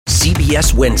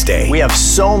CBS Wednesday. We have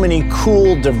so many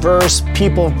cool, diverse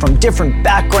people from different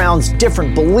backgrounds,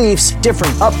 different beliefs,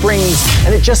 different upbringings,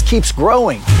 and it just keeps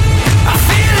growing.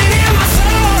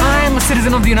 I'm a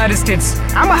citizen of the United States.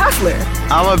 I'm a hustler.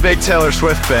 I'm a big Taylor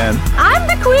Swift fan. I'm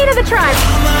the queen of the tribe.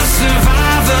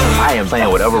 I am playing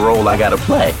whatever role I gotta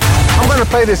play. I'm gonna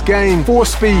play this game full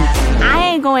speed.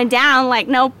 I ain't going down like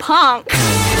no punk.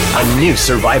 A new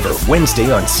Survivor,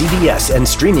 Wednesday on CBS and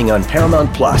streaming on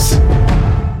Paramount Plus.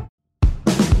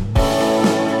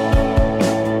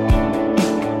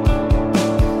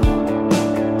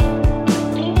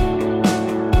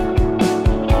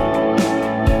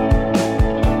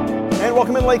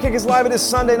 Welcome in. Late Kick is live. It is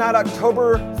Sunday night,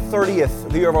 October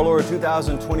 30th, the year of our Lord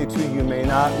 2022. You may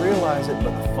not realize it,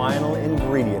 but the final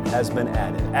ingredient has been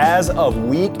added. As of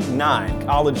week 9,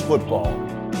 college football,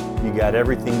 you got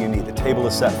everything you need. The table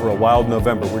is set for a wild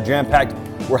November. We're jam-packed.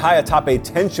 We're high atop a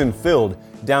tension-filled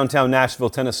downtown Nashville,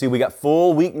 Tennessee. We got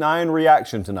full week 9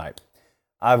 reaction tonight.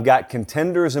 I've got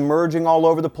contenders emerging all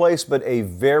over the place, but a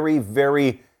very,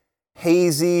 very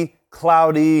hazy,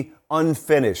 cloudy,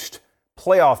 unfinished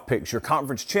playoff picture,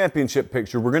 conference championship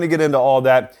picture. We're going to get into all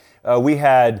that. We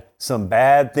had some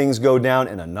bad things go down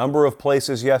in a number of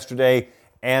places yesterday.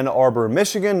 Ann Arbor,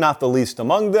 Michigan, not the least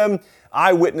among them.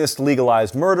 I witnessed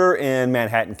legalized murder in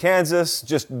Manhattan, Kansas.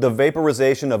 Just the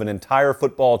vaporization of an entire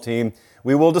football team.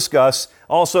 We will discuss.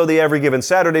 Also, the Every Given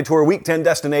Saturday Tour Week 10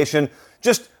 destination.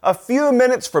 Just a few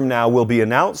minutes from now will be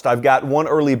announced. I've got one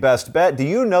early best bet. Do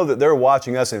you know that they're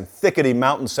watching us in Thickety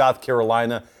Mountain, South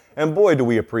Carolina? And boy, do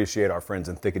we appreciate our friends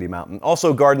in Thickety Mountain.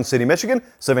 Also, Garden City, Michigan,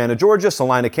 Savannah, Georgia,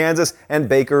 Salina, Kansas, and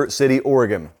Baker City,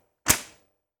 Oregon.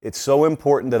 It's so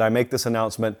important that I make this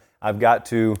announcement. I've got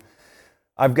to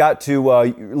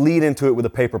lead into it with a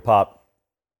paper pop.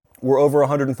 We're over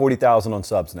 140,000 on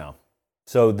subs now.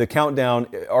 So the countdown,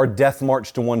 our death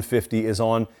march to 150 is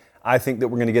on. I think that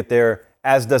we're going to get there,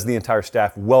 as does the entire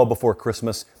staff, well before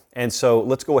Christmas. And so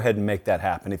let's go ahead and make that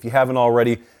happen. If you haven't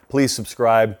already, please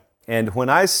subscribe. And when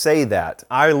I say that,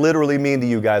 I literally mean to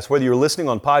you guys, whether you're listening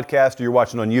on podcast or you're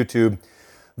watching on YouTube,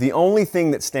 the only thing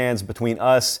that stands between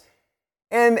us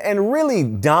and really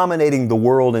dominating the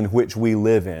world in which we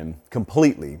live in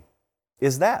completely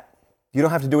is that. You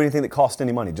don't have to do anything that costs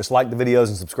any money. Just like the videos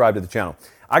and subscribe to the channel.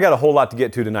 I got a whole lot to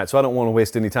get to tonight, so I don't want to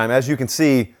waste any time. As you can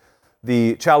see,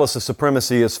 the Chalice of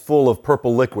Supremacy is full of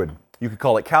purple liquid. You could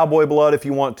call it cowboy blood if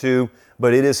you want to,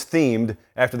 but it is themed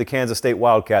after the Kansas State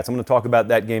Wildcats. I'm going to talk about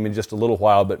that game in just a little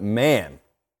while, but man,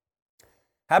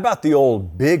 how about the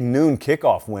old big noon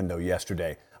kickoff window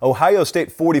yesterday? Ohio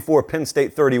State 44, Penn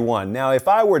State 31. Now, if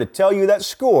I were to tell you that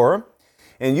score,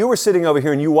 and you were sitting over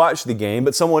here and you watched the game,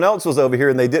 but someone else was over here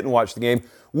and they didn't watch the game,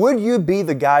 would you be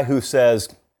the guy who says,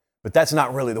 but that's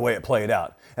not really the way it played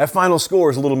out? That final score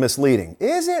is a little misleading.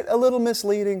 Is it a little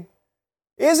misleading?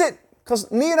 Is it?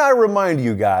 Because need I remind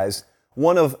you guys,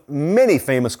 one of many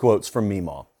famous quotes from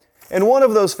Meemaw. And one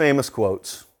of those famous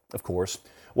quotes, of course,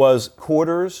 was,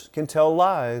 quarters can tell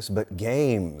lies, but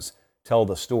games tell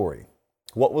the story.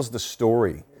 What was the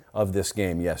story of this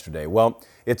game yesterday? Well,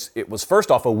 it was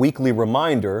first off a weekly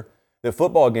reminder that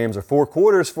football games are 4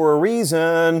 quarters for a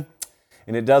reason.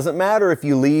 And it doesn't matter if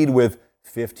you lead with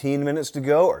 15 minutes to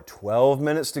go or 12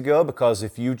 minutes to go, because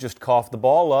if you just cough the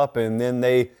ball up and then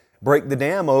they break the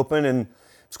dam open and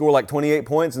score like 28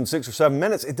 points in 6 or 7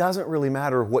 minutes, it doesn't really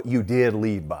matter what you did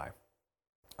lead by.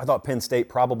 I thought Penn State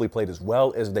probably played as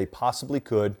well as they possibly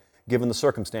could, given the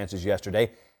circumstances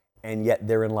yesterday, and yet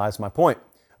therein lies my point.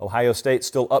 Ohio State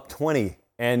still up 20,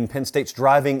 and Penn State's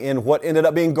driving in what ended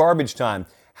up being garbage time.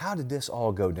 How did this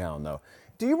all go down, though?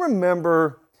 Do you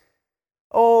remember,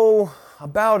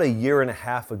 about a year and a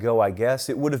half ago, I guess,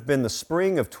 it would have been the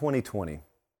spring of 2020.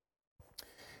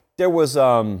 There was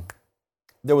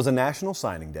a National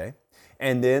Signing Day,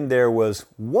 and then there was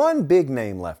one big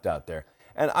name left out there.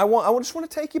 And I just want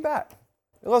to take you back.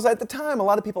 Because at the time, a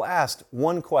lot of people asked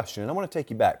one question, and I want to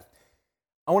take you back.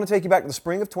 I want to take you back to the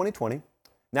spring of 2020.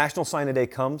 National Signing Day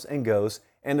comes and goes,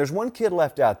 and there's one kid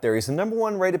left out there. He's the number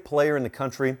 1 rated player in the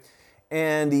country,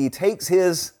 and he takes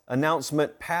his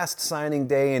announcement past signing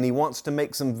day, and he wants to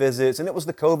make some visits. And it was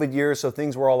the COVID year, so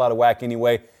things were all out of whack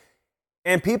anyway.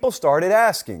 And people started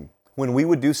asking, when we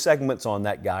would do segments on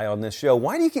that guy on this show,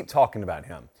 why do you keep talking about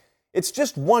him? It's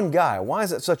just one guy. Why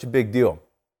is it such a big deal?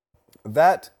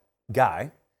 That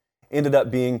guy ended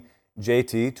up being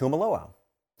JT Tuimoloau.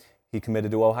 He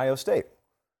committed to Ohio State.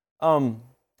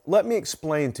 Let me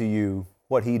explain to you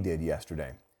what he did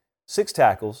yesterday. 6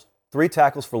 tackles, 3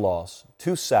 tackles for loss,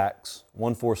 2 sacks,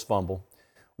 1 forced fumble,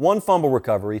 1 fumble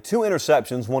recovery, 2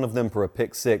 interceptions, one of them for a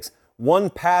pick 6, 1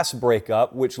 pass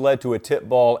breakup, which led to a tip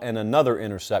ball and another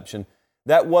interception.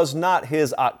 That was not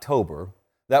his October.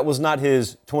 That was not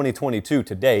his 2022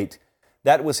 to date.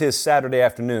 That was his Saturday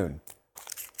afternoon.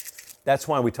 That's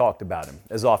why we talked about him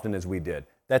as often as we did.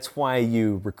 That's why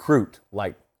you recruit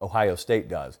like Ohio State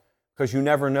does, because you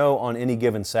never know on any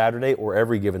given Saturday, or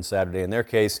every given Saturday in their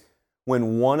case,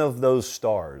 when one of those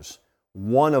stars,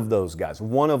 one of those guys,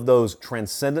 one of those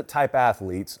transcendent type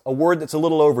athletes, a word that's a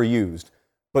little overused,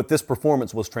 but this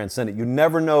performance was transcendent. You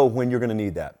never know when you're going to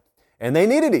need that. And they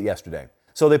needed it yesterday.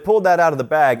 So they pulled that out of the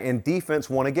bag, and defense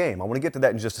won a game. I want to get to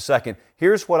that in just a second.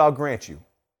 Here's what I'll grant you,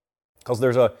 because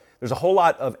there's a whole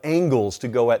lot of angles to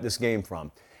go at this game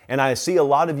from. And I see a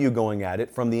lot of you going at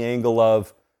it from the angle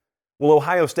of, well,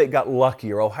 Ohio State got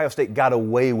lucky, or Ohio State got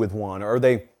away with one, or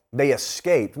they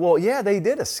escaped. Well, yeah, they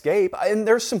did escape. And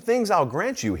there's some things I'll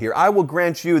grant you here. I will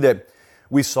grant you that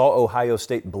we saw Ohio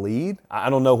State bleed. I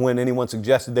don't know when anyone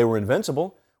suggested they were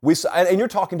invincible. And you're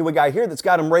talking to a guy here that's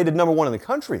got them rated number 1 in the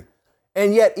country.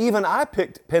 And yet even I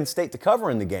picked Penn State to cover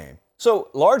in the game. So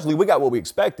largely we got what we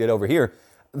expected over here.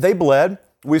 They bled.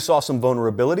 We saw some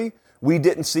vulnerability. We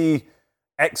didn't see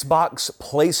Xbox,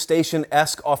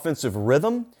 PlayStation-esque offensive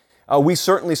rhythm. We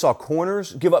certainly saw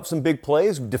corners give up some big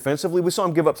plays. Defensively, we saw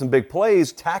them give up some big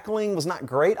plays. Tackling was not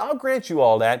great. I'll grant you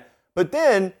all that. But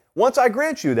then, once I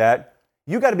grant you that,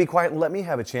 you got to be quiet and let me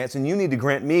have a chance. And you need to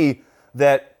grant me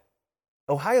that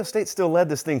Ohio State still led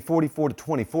this thing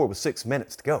 44-24 with 6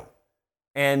 minutes to go.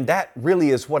 And that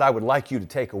really is what I would like you to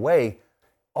take away.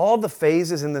 All the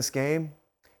phases in this game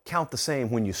count the same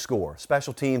when you score.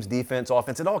 Special teams, defense,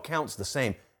 offense, it all counts the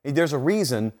same. There's a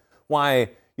reason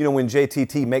why, when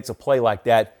JTT makes a play like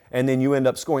that and then you end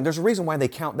up scoring, there's a reason why they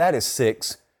count that as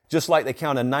 6, just like they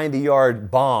count a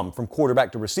 90-yard bomb from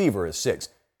quarterback to receiver as 6.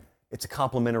 It's a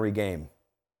complementary game.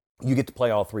 You get to play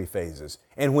all 3 phases.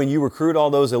 And when you recruit all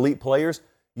those elite players,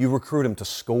 you recruit them to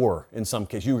score in some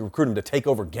cases. You recruit them to take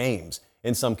over games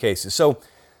in some cases. So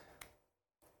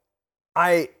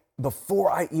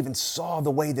before I even saw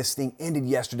the way this thing ended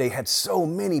yesterday, had so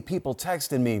many people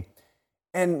texting me.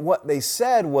 And what they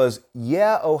said was,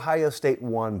 yeah, Ohio State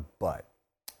won, but.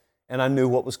 And I knew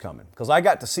what was coming, because I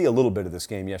got to see a little bit of this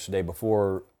game yesterday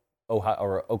before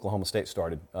Oklahoma State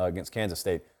started against Kansas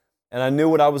State. And I knew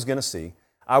what I was going to see.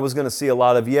 I was going to see a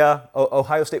lot of,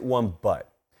 Ohio State won,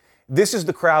 but. This is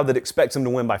the crowd that expects them to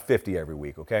win by 50 every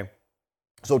week, okay?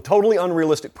 So totally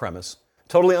unrealistic premise,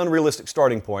 totally unrealistic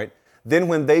starting point. Then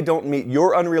when they don't meet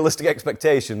your unrealistic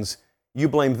expectations, you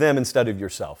blame them instead of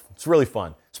yourself. It's really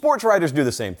fun. Sports writers do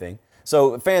the same thing.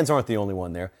 So fans aren't the only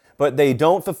one there. But they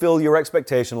don't fulfill your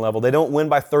expectation level. They don't win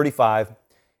by 35.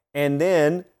 And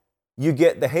then you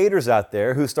get the haters out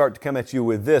there who start to come at you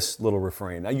with this little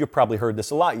refrain. Now, you probably heard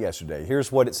this a lot yesterday.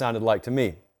 Here's what it sounded like to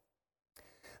me.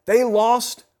 They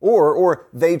lost or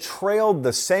they trailed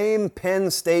the same Penn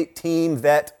State team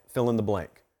that fill in the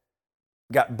blank.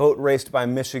 Got boat raced by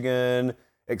Michigan,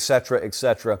 etc.,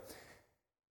 etc.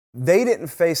 They didn't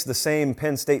face the same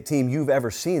Penn State team you've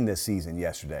ever seen this season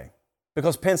yesterday,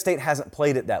 because Penn State hasn't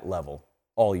played at that level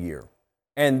all year.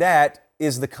 And that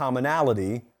is the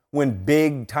commonality when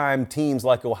big-time teams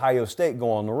like Ohio State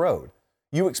go on the road.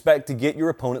 You expect to get your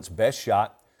opponent's best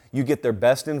shot. You get their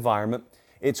best environment.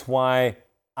 It's why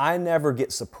I never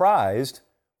get surprised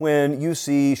when you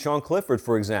see Sean Clifford,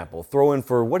 for example, throwing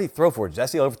for, what did he throw for,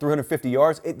 Jesse, over 350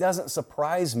 yards? It doesn't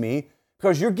surprise me,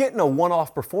 because you're getting a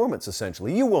one-off performance,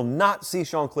 essentially. You will not see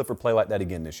Sean Clifford play like that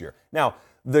again this year. Now,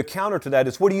 the counter to that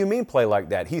is, what do you mean play like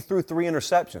that? He threw 3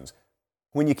 interceptions.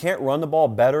 When you can't run the ball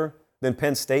better than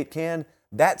Penn State can,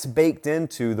 that's baked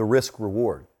into the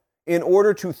risk-reward. In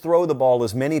order to throw the ball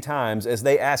as many times as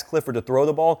they ask Clifford to throw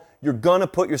the ball, you're going to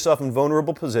put yourself in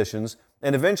vulnerable positions.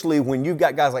 And eventually, when you've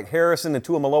got guys like Harrison and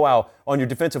Tuamaloau on your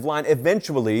defensive line,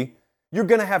 eventually you're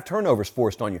going to have turnovers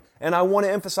forced on you. And I want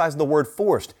to emphasize the word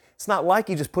forced. It's not like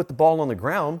you just put the ball on the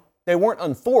ground. They weren't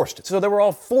unforced, so they were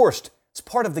all forced. It's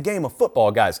part of the game of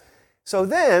football, guys. So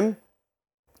then,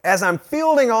 as I'm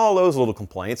fielding all those little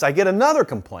complaints, I get another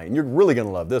complaint. You're really going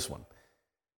to love this one.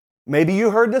 Maybe you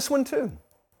heard this one too.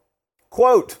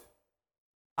 Quote,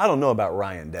 I don't know about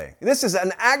Ryan Day. This is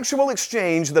an actual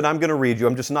exchange that I'm going to read you.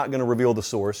 I'm just not going to reveal the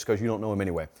source because you don't know him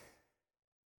anyway.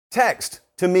 Text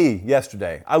to me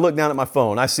yesterday. I look down at my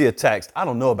phone. I see a text. I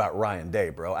don't know about Ryan Day,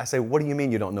 bro. I say, what do you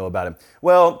mean you don't know about him?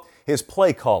 Well, his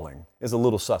play calling is a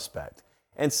little suspect.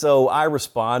 And so I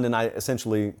respond and I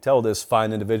essentially tell this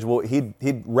fine individual,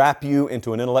 he'd wrap you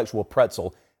into an intellectual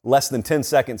pretzel less than 10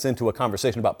 seconds into a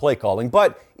conversation about play calling.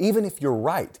 But even if you're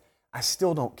right, I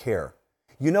still don't care.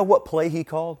 You know what play he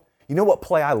called? You know what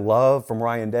play I love from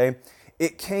Ryan Day?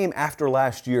 It came after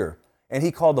last year, and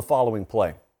he called the following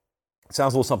play. It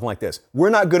sounds a little something like this. We're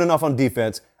not good enough on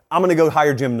defense. I'm going to go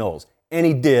hire Jim Knowles. And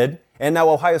he did. And now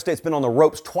Ohio State's been on the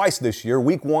ropes twice this year,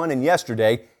 week 1 and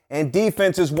yesterday, and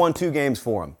defense has won 2 games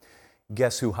for him.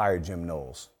 Guess who hired Jim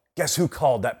Knowles? Guess who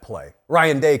called that play?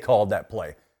 Ryan Day called that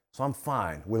play. So I'm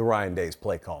fine with Ryan Day's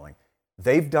play calling.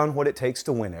 They've done what it takes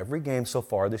to win every game so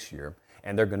far this year,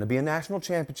 and they're going to be a national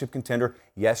championship contender.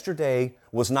 Yesterday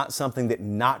was not something that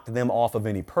knocked them off of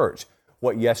any perch.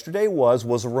 What yesterday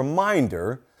was a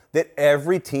reminder that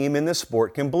every team in this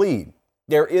sport can bleed.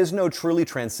 There is no truly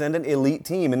transcendent elite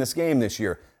team in this game this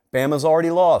year. Bama's already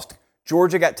lost.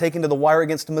 Georgia got taken to the wire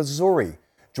against Missouri.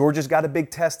 Georgia's got a big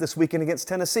test this weekend against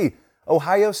Tennessee.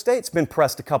 Ohio State's been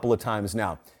pressed a couple of times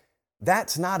now.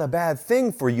 That's not a bad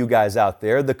thing for you guys out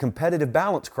there, the competitive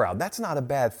balance crowd. That's not a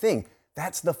bad thing.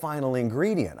 That's the final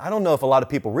ingredient. I don't know if a lot of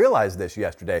people realized this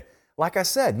yesterday. Like I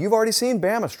said, you've already seen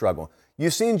Bama struggle.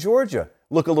 You've seen Georgia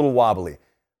look a little wobbly.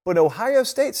 But Ohio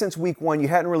State, since week 1, you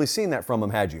hadn't really seen that from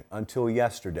them, had you? Until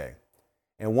yesterday.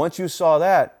 And once you saw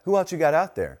that, who else you got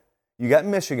out there? You got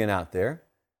Michigan out there.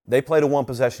 They played a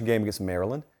 1-possession game against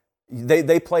Maryland.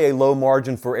 They play a low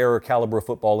margin for error caliber of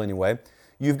football anyway.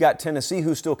 You've got Tennessee,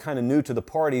 who's still kind of new to the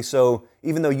party, so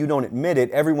even though you don't admit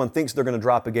it, everyone thinks they're going to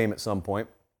drop a game at some point.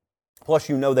 Plus,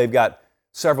 you know they've got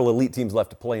several elite teams left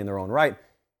to play in their own right.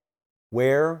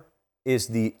 Where is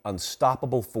the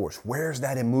unstoppable force? Where's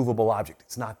that immovable object?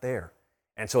 It's not there.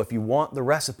 And so if you want the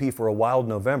recipe for a wild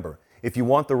November, if you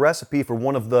want the recipe for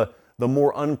one of the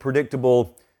more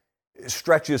unpredictable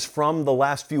stretches from the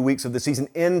last few weeks of the season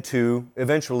into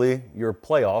eventually your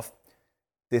playoff,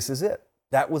 this is it.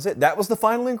 That was it. That was the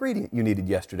final ingredient you needed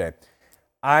yesterday.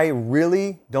 I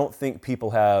really don't think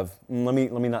people have, let me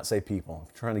not say people.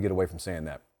 I'm trying to get away from saying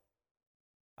that.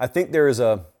 I think there's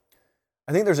a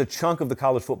chunk of the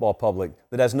college football public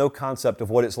that has no concept of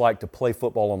what it's like to play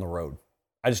football on the road.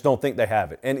 I just don't think they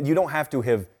have it. And you don't have to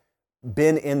have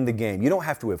been in the game. You don't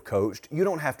have to have coached. You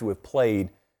don't have to have played.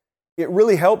 It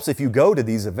really helps if you go to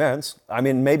these events. I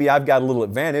mean, maybe I've got a little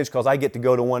advantage because I get to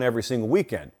go to one every single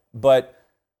weekend. But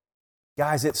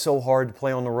guys, it's so hard to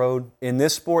play on the road. In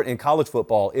this sport, in college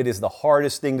football, it is the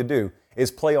hardest thing to do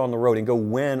is play on the road and go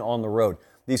win on the road.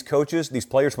 These coaches, these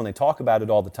players, when they talk about it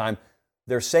all the time,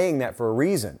 they're saying that for a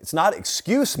reason. It's not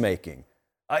excuse making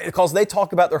because they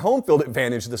talk about their home field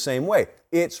advantage the same way.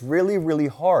 It's really, really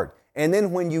hard. And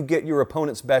then when you get your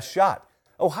opponent's best shot,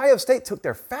 Ohio State took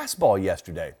their fastball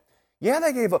yesterday. Yeah,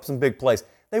 they gave up some big plays.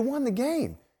 They won the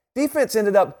game. Defense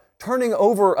ended up turning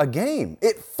over a game.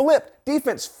 It flipped.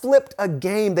 Defense flipped a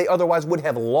game they otherwise would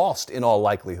have lost in all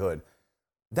likelihood.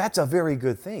 That's a very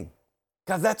good thing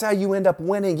because that's how you end up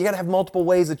winning. You got to have multiple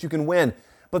ways that you can win.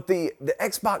 But the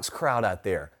Xbox crowd out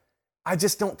there, I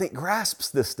just don't think grasps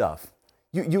this stuff.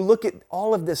 You look at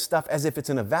all of this stuff as if it's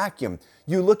in a vacuum.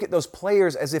 You look at those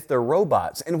players as if they're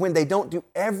robots. And when they don't do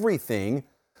everything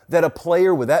that a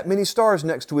player with that many stars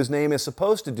next to his name is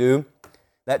supposed to do,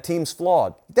 that team's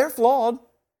flawed. They're flawed.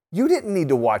 You didn't need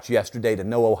to watch yesterday to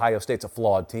know Ohio State's a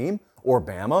flawed team, or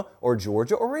Bama, or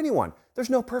Georgia, or anyone. There's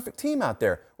no perfect team out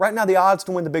there. Right now, the odds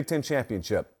to win the Big Ten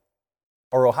championship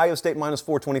are Ohio State minus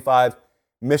 425,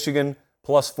 Michigan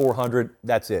plus 400.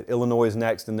 That's it. Illinois is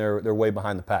next, and they're way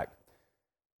behind the pack.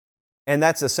 And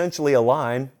that's essentially a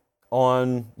line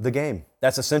on the game.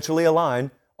 That's essentially a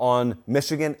line on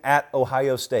Michigan at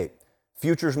Ohio State.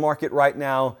 Futures market right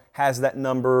now has that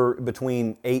number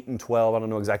between 8 and 12. I don't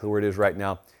know exactly where it is right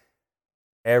now.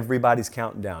 Everybody's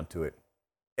counting down to it.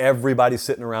 Everybody's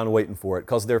sitting around waiting for it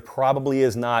because there probably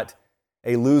is not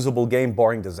a losable game,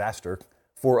 barring disaster,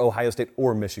 for Ohio State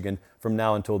or Michigan from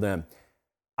now until then.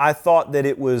 I thought that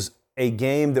it was a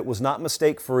game that was not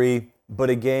mistake-free, but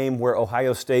a game where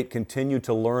Ohio State continued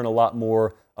to learn a lot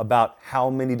more about how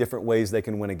many different ways they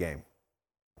can win a game.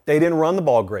 They didn't run the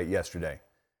ball great yesterday.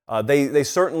 They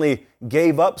certainly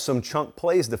gave up some chunk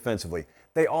plays defensively.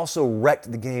 They also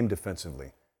wrecked the game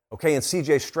defensively. Okay, and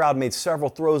C.J. Stroud made several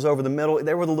throws over the middle.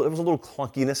 There was a little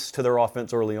clunkiness to their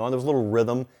offense early on. There was a little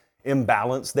rhythm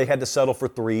imbalance. They had to settle for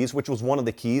threes, which was one of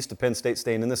the keys to Penn State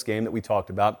staying in this game that we talked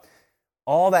about.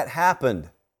 All that happened,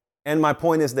 and my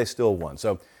point is they still won.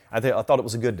 So I thought it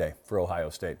was a good day for Ohio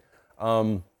State.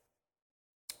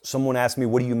 Someone asked me,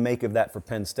 what do you make of that for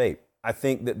Penn State? I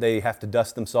think that they have to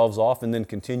dust themselves off and then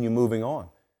continue moving on.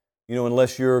 You know,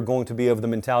 unless you're going to be of the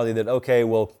mentality that, okay,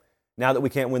 well, now that we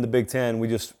can't win the Big Ten, we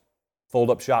just fold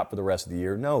up shop for the rest of the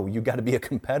year. No, you've got to be a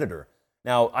competitor.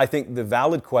 Now, I think the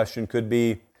valid question could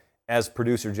be, as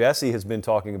producer Jesse has been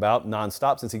talking about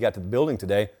nonstop since he got to the building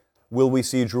today, will we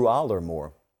see Drew Aller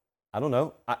more? I don't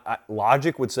know.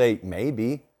 Logic would say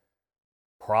maybe,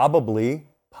 probably,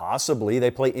 possibly.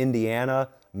 They play Indiana,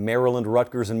 Maryland,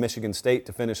 Rutgers, and Michigan State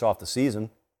to finish off the season.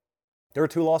 They're a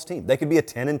 2-loss team. They could be a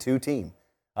 10-2 team.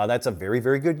 That's a very,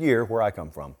 very good year where I come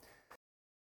from.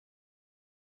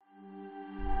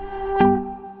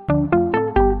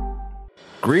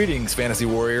 Greetings, Fantasy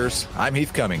Warriors. I'm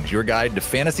Heath Cummings, your guide to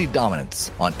fantasy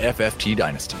dominance on FFT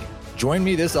Dynasty. Join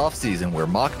me this offseason where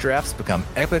mock drafts become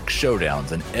epic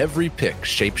showdowns and every pick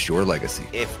shapes your legacy.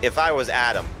 If I was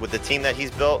Adam, with the team that he's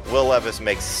built, Will Levis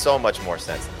makes so much more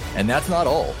sense. And that's not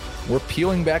all. We're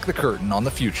peeling back the curtain on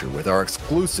the future with our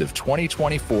exclusive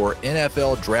 2024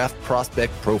 NFL Draft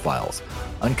Prospect Profiles.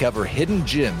 Uncover hidden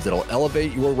gems that'll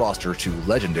elevate your roster to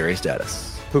legendary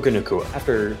status. Puka Nacua.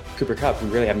 After Cooper Kupp, we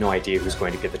really have no idea who's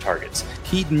going to get the targets.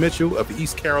 Keaton Mitchell of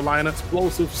East Carolina,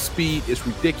 explosive speed is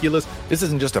ridiculous. This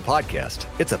isn't just a podcast,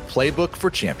 it's a playbook for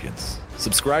champions.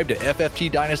 Subscribe to FFT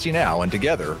Dynasty now, and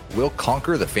together, we'll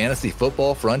conquer the fantasy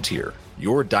football frontier.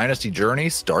 Your dynasty journey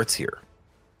starts here.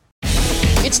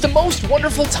 It's the most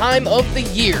wonderful time of the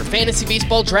year. Fantasy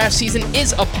baseball draft season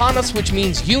is upon us, which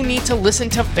means you need to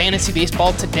listen to Fantasy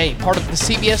Baseball Today, part of the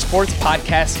CBS Sports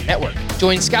Podcast Network.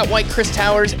 Join Scott White, Chris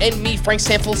Towers, and me, Frank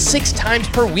Stanfield, 6 times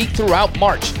per week throughout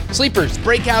March. Sleepers,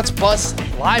 breakouts, busts,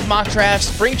 live mock drafts,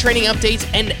 spring training updates,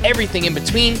 and everything in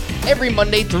between every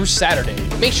Monday through Saturday.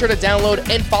 Make sure to download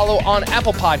and follow on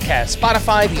Apple Podcasts,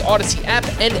 Spotify, the Odyssey app,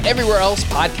 and everywhere else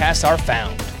podcasts are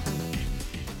found.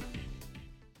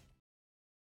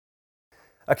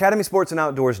 Academy Sports and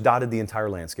Outdoors dotted the entire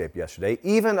landscape yesterday,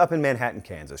 even up in Manhattan,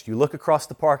 Kansas. You look across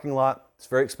the parking lot, it's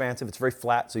very expansive, it's very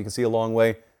flat, so you can see a long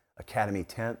way. Academy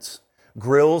tents,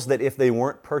 grills that if they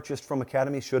weren't purchased from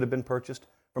Academy, should have been purchased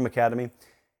from Academy.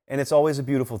 And it's always a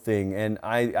beautiful thing. And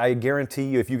I guarantee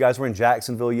you, if you guys were in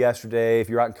Jacksonville yesterday, if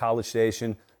you're out in College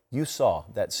Station, you saw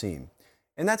that scene.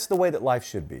 And that's the way that life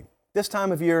should be. This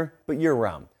time of year, but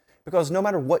year-round. Because no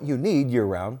matter what you need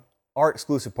year-round, our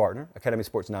exclusive partner, Academy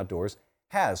Sports and Outdoors,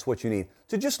 has what you need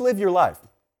to just live your life.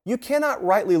 You cannot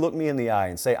rightly look me in the eye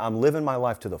and say, I'm living my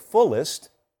life to the fullest,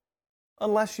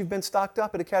 unless you've been stocked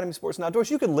up at Academy Sports and Outdoors.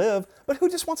 You can live, but who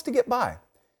just wants to get by?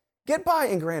 Get by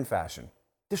in grand fashion.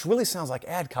 This really sounds like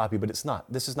ad copy, but it's not.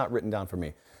 This is not written down for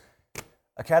me.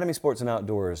 Academy Sports and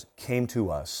Outdoors came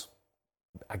to us,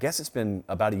 I guess it's been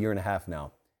about 1.5 years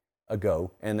now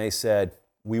ago, and they said,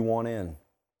 we want in,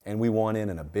 and we want in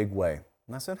a big way.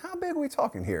 And I said, how big are we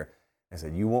talking here? I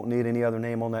said, you won't need any other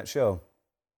name on that show.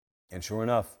 And sure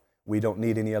enough, we don't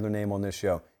need any other name on this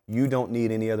show. You don't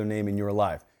need any other name in your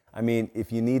life. I mean, if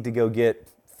you need to go get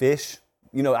fish,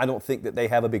 you know, I don't think that they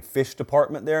have a big fish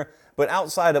department there, but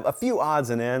outside of a few odds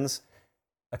and ends,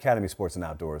 Academy Sports and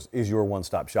Outdoors is your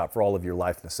one-stop shop for all of your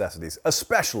life necessities,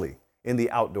 especially in the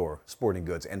outdoor sporting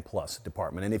goods and plus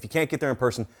department. And if you can't get there in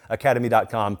person,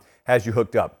 academy.com has you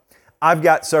hooked up. I've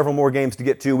got several more games to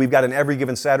get to. We've got an Every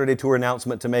Given Saturday tour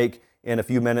announcement to make in a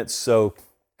few minutes, so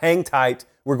hang tight.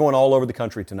 We're going all over the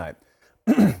country tonight.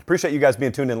 Appreciate you guys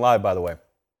being tuned in live, by the way.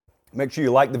 Make sure you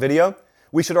like the video.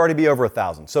 We should already be over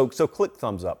 1,000, so click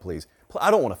thumbs up, please. I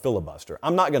don't want to filibuster.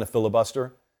 I'm not going to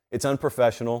filibuster. It's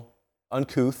unprofessional,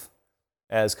 uncouth,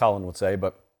 as Colin would say,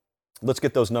 but let's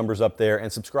get those numbers up there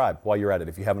and subscribe while you're at it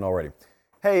if you haven't already.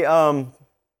 Hey, how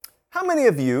many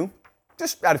of you,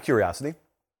 just out of curiosity,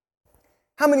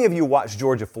 how many of you watched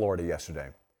Georgia, Florida yesterday?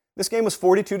 This game was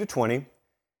 42-20.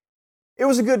 It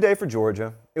was a good day for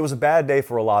Georgia. It was a bad day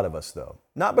for a lot of us, though.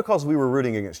 Not because we were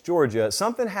rooting against Georgia.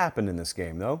 Something happened in this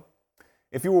game, though.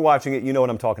 If you were watching it, you know what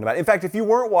I'm talking about. In fact, if you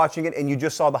weren't watching it and you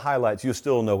just saw the highlights, you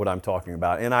still know what I'm talking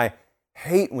about. And I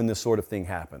hate when this sort of thing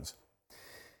happens.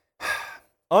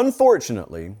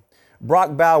 Unfortunately,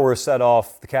 Brock Bowers set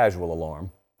off the casual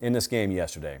alarm in this game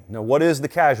yesterday. Now, what is the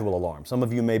casual alarm? Some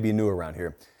of you may be new around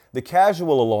here. The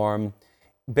casual alarm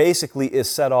basically is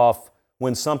set off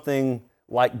when something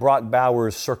like Brock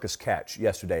Bowers' circus catch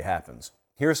yesterday happens.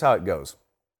 Here's how it goes.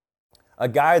 A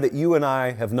guy that you and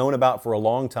I have known about for a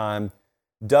long time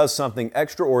does something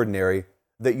extraordinary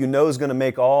that you know is going to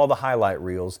make all the highlight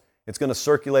reels. It's going to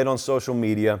circulate on social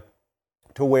media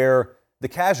to where the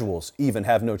casuals even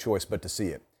have no choice but to see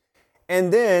it.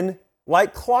 And then,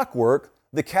 like clockwork,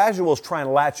 the casuals try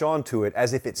and latch onto it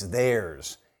as if it's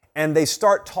theirs. And they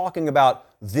start talking about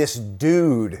this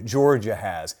dude Georgia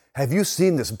has. Have you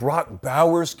seen this Brock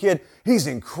Bowers kid? He's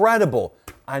incredible.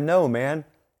 I know, man.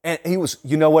 And he was,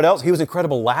 you know what else? He was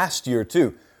incredible last year,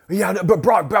 too. Yeah, but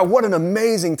Brock Bowers, what an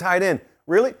amazing tight end.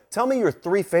 Really? Tell me your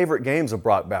 3 favorite games of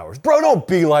Brock Bowers. Bro, don't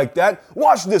be like that.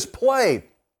 Watch this play.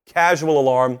 Casual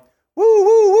alarm. Woo,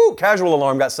 woo, woo. Casual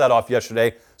alarm got set off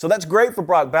yesterday. So that's great for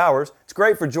Brock Bowers. It's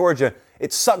great for Georgia.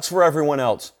 It sucks for everyone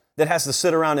else that has to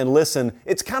sit around and listen.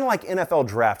 It's kind of like NFL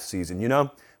draft season, you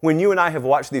know? When you and I have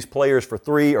watched these players for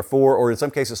 3 or 4 or in some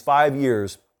cases 5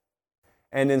 years,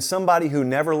 and then somebody who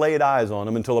never laid eyes on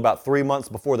them until about 3 months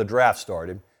before the draft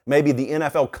started maybe the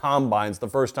NFL Combines, the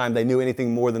first time they knew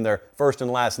anything more than their first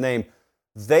and last name,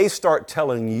 they start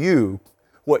telling you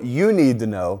what you need to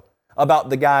know about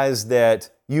the guys that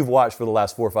you've watched for the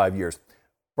last 4 or 5 years.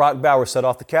 Brock Bowers set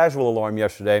off the casual alarm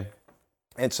yesterday,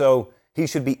 and so he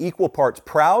should be equal parts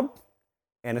proud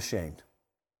and ashamed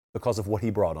because of what he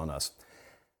brought on us.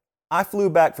 I flew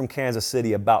back from Kansas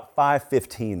City about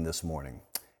 5:15 this morning,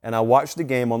 and I watched the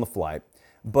game on the flight,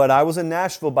 but I was in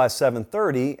Nashville by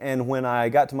 7:30, and when I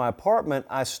got to my apartment,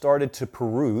 I started to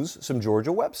peruse some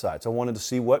Georgia websites. I wanted to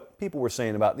see what people were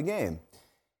saying about the game.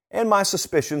 And my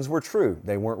suspicions were true.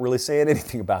 They weren't really saying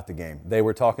anything about the game. They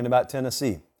were talking about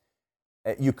Tennessee.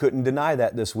 You couldn't deny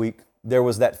that this week. There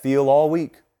was that feel all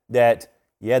week that,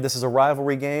 yeah, this is a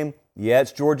rivalry game. Yeah,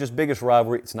 it's Georgia's biggest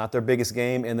rivalry. It's not their biggest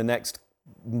game in the next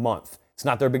month. It's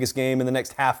not their biggest game in the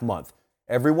next half month.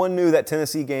 Everyone knew that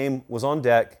Tennessee game was on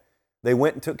deck. They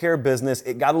went and took care of business.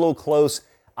 It got a little close.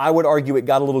 I would argue it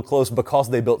got a little close because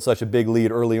they built such a big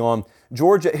lead early on.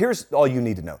 Georgia, here's all you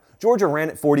need to know. Georgia ran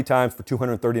it 40 times for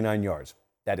 239 yards.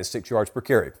 That is 6 yards per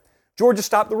carry. Georgia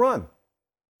stopped the run.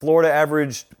 Florida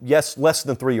averaged, yes, less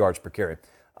than 3 yards per carry.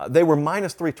 They were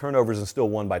minus 3 turnovers and still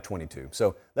won by 22.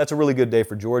 So that's a really good day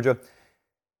for Georgia.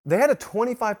 They had a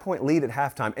 25-point lead at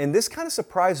halftime, and this kind of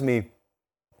surprised me.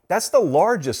 That's the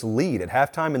largest lead at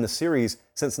halftime in the series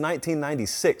since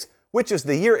 1996, which is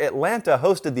the year Atlanta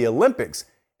hosted the Olympics.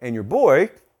 And your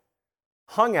boy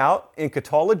hung out in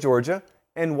Catawba, Georgia,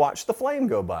 and watched the flame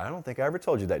go by. I don't think I ever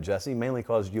told you that, Jesse, mainly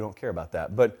because you don't care about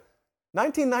that. But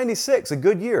 1996, a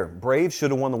good year. Braves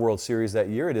should have won the World Series that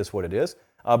year. It is what it is.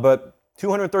 But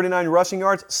 239 rushing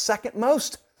yards, second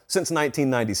most since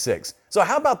 1996. So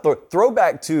how about the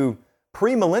throwback to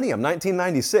pre-millennium,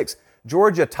 1996?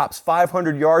 Georgia tops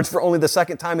 500 yards for only the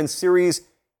second time in series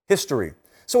history.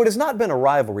 So it has not been a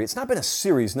rivalry. It's not been a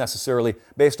series necessarily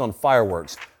based on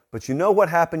fireworks. But you know what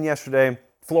happened yesterday?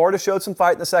 Florida showed some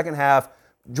fight in the second half.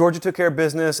 Georgia took care of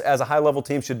business as a high-level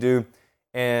team should do.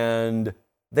 And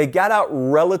they got out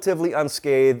relatively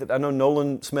unscathed. I know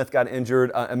Nolan Smith got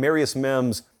injured. Amarius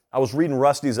Mims, I was reading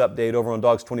Rusty's update over on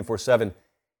Dogs 24/7.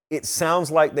 It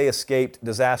sounds like they escaped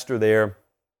disaster there.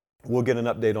 We'll get an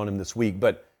update on him this week.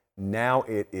 But now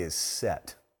it is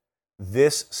set.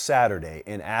 This Saturday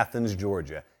in Athens,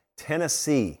 Georgia,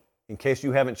 Tennessee, in case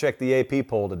you haven't checked the AP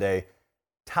poll today,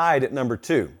 tied at number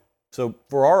 2. So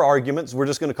for our arguments, we're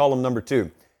just going to call them number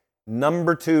 2.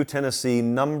 Number 2, Tennessee,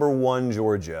 number 1,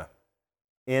 Georgia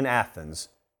in Athens.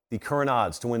 The current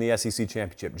odds to win the SEC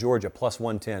championship, Georgia plus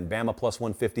 110, Bama plus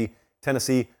 150,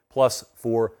 Tennessee plus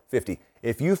 450.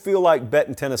 If you feel like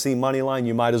betting Tennessee money line,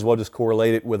 you might as well just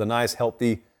correlate it with a nice,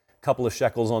 healthy couple of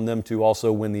shekels on them to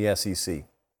also win the SEC.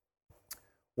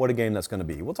 What a game that's going to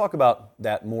be. We'll talk about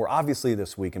that more obviously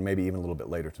this week and maybe even a little bit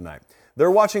later tonight.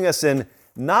 They're watching us in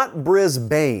not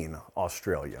Brisbane,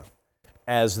 Australia,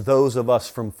 as those of us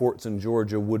from Fortson,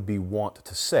 Georgia would be wont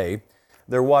to say.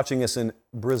 They're watching us in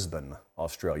Brisbane,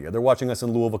 Australia. They're watching us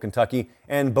in Louisville, Kentucky,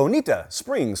 and Bonita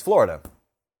Springs, Florida.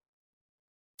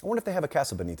 I wonder if they have a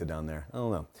Casa Bonita down there. I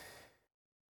don't know.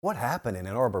 What happened in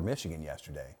Ann Arbor, Michigan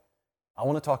yesterday? I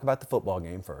want to talk about the football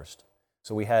game first.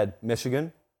 So we had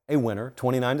Michigan, a winner,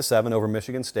 29-7 over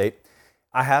Michigan State.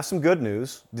 I have some good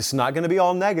news. This is not going to be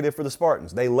all negative for the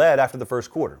Spartans. They led after the first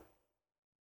quarter.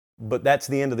 But that's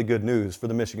the end of the good news for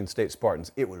the Michigan State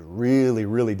Spartans. It was really,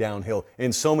 really downhill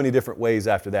in so many different ways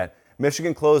after that.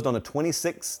 Michigan closed on a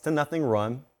 26-0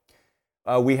 run.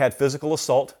 We had physical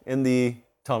assault in the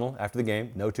tunnel after the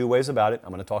game. No two ways about it. I'm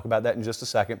going to talk about that in just a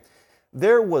second.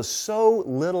 There was so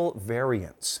little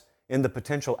variance in the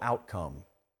potential outcome.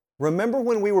 Remember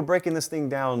when we were breaking this thing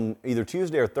down either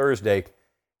Tuesday or Thursday,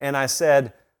 and I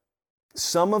said,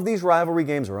 some of these rivalry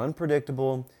games are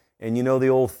unpredictable, and you know the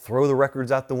old throw the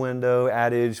records out the window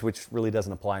adage, which really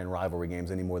doesn't apply in rivalry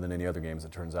games any more than any other games,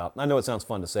 it turns out. I know it sounds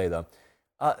fun to say, though.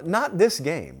 Not this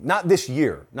game, not this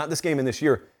year, not this game in this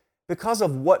year, because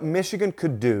of what Michigan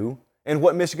could do and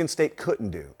what Michigan State couldn't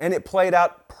do. And it played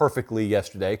out perfectly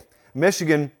yesterday.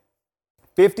 Michigan,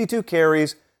 52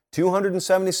 carries,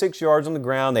 276 yards on the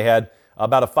ground. They had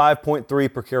about a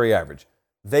 5.3 per carry average.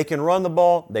 They can run the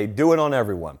ball. They do it on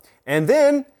everyone. And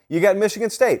then you got Michigan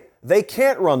State. They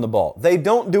can't run the ball. They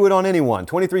don't do it on anyone.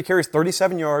 23 carries,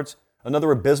 37 yards.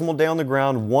 Another abysmal day on the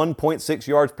ground, 1.6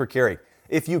 yards per carry.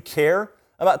 If you care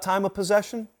about time of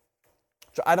possession,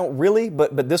 which I don't really,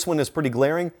 but this one is pretty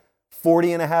glaring,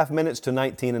 40.5 minutes to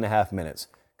 19.5 minutes.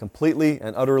 Completely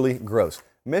and utterly gross.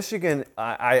 Michigan,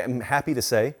 I am happy to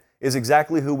say, is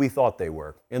exactly who we thought they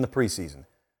were in the preseason.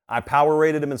 I power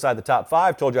rated them inside the top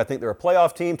 5, told you I think they're a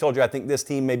playoff team, told you I think this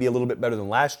team may be a little bit better than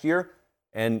last year,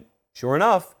 and sure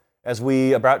enough, as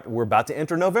we're about to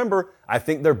enter November. I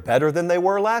think they're better than they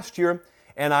were last year.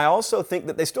 And I also think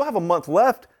that they still have a month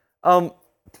left.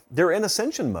 They're in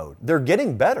ascension mode. They're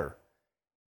getting better.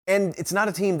 And it's not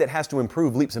a team that has to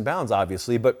improve leaps and bounds,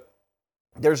 obviously, but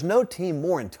there's no team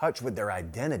more in touch with their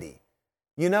identity.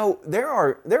 You know, there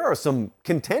are some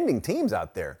contending teams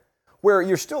out there where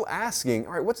you're still asking,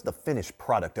 all right, what's the finished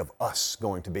product of us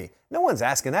going to be? No one's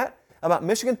asking that about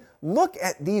Michigan. Look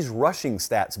at these rushing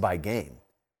stats by game.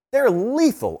 They're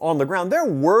lethal on the ground. Their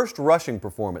worst rushing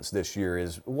performance this year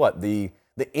is what? The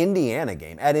Indiana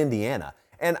game at Indiana.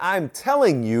 And I'm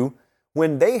telling you,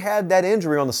 when they had that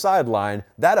injury on the sideline,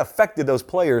 that affected those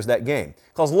players that game.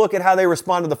 Because look at how they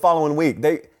responded the following week.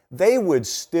 They would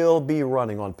still be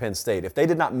running on Penn State. If they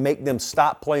did not make them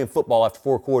stop playing football after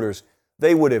 4 quarters,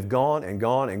 they would have gone and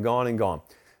gone and gone and gone.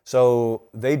 So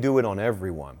they do it on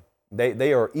everyone.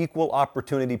 They are equal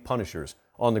opportunity punishers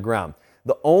on the ground.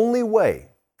 The only way,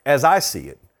 as I see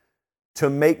it, to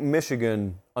make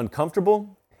Michigan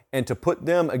uncomfortable and to put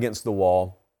them against the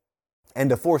wall and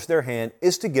to force their hand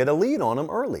is to get a lead on them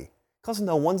early, because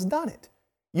no one's done it.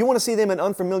 You want to see them in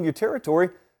unfamiliar territory,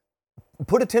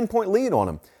 put a 10-point lead on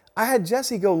them. I had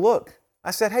Jesse go look.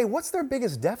 I said, hey, what's their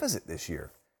biggest deficit this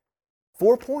year?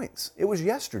 4 points. It was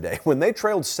yesterday when they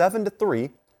trailed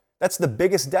 7-3. That's the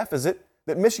biggest deficit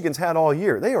that Michigan's had all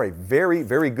year. They are a very,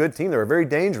 very good team. They're a very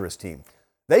dangerous team.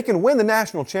 They can win the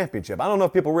national championship. I don't know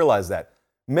if people realize that.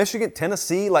 Michigan,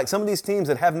 Tennessee, like some of these teams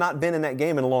that have not been in that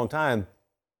game in a long time,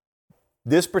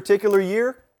 this particular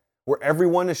year, where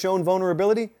everyone has shown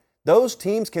vulnerability, those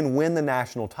teams can win the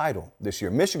national title this year.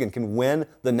 Michigan can win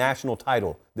the national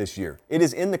title this year. It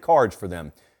is in the cards for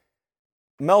them.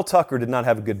 Mel Tucker did not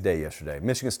have a good day yesterday.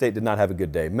 Michigan State did not have a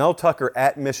good day. Mel Tucker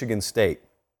at Michigan State.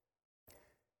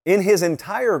 In his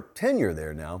entire tenure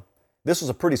there now, this was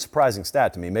a pretty surprising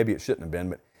stat to me. Maybe it shouldn't have been,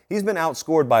 but he's been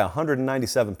outscored by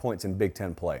 197 points in Big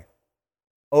Ten play.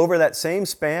 Over that same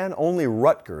span, only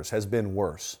Rutgers has been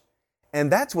worse.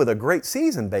 And that's with a great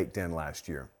season baked in last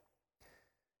year.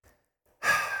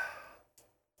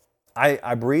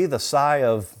 I breathe a sigh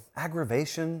of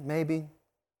aggravation, maybe,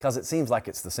 because it seems like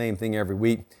it's the same thing every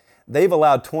week. They've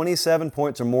allowed 27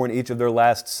 points or more in each of their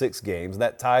last 6 games.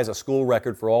 That ties a school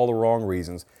record for all the wrong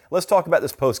reasons. Let's talk about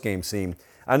this post-game scene.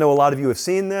 I know a lot of you have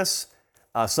seen this.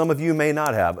 Some of you may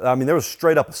not have. I mean, there was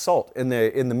straight up assault in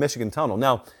the Michigan tunnel.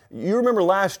 Now, you remember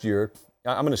last year,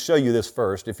 I'm going to show you this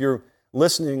first. If you're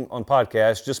listening on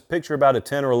podcast, just picture about a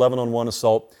 10 or 11-on-1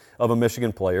 assault of a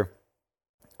Michigan player.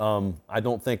 I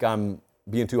don't think I'm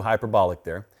being too hyperbolic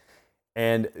there.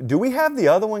 And do we have the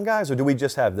other one, guys, or do we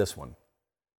just have this one?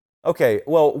 Okay,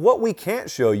 well, what we can't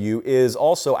show you is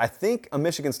also, I think, a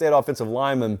Michigan State offensive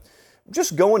lineman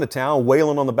just going to town,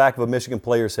 wailing on the back of a Michigan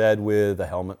player's head with a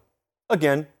helmet.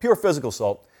 Again, pure physical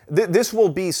assault. This will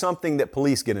be something that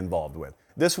police get involved with.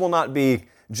 This will not be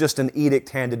just an edict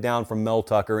handed down from Mel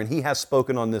Tucker, and he has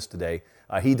spoken on this today.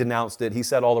 He denounced it. He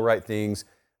said all the right things.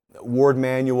 Ward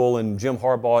Manuel and Jim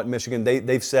Harbaugh at Michigan,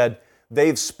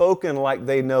 they've spoken like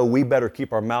they know we better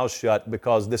keep our mouths shut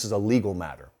because this is a legal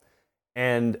matter.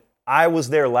 And I was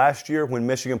there last year when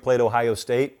Michigan played Ohio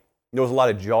State. There was a lot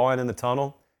of jawing in the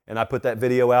tunnel, and I put that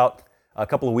video out a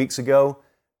couple of weeks ago.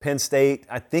 Penn State,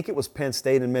 I think it was Penn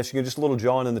State and Michigan, just a little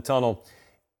jawing in the tunnel.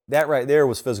 That right there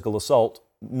was physical assault.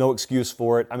 No excuse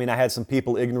for it. I mean, I had some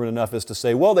people ignorant enough as to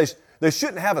say, well, they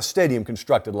shouldn't have a stadium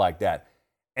constructed like that.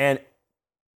 And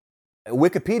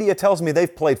Wikipedia tells me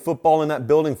they've played football in that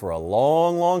building for a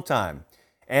long, long time.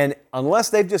 And unless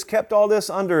they've just kept all this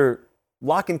under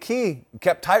lock and key,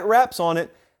 kept tight wraps on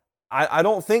it, I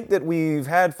don't think that we've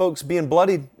had folks being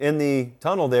bloodied in the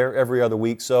tunnel there every other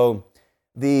week. So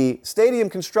the stadium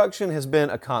construction has been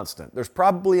a constant. There's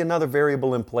probably another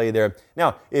variable in play there.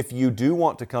 Now, if you do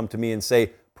want to come to me and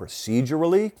say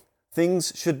procedurally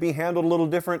things should be handled a little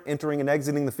different, entering and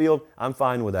exiting the field, I'm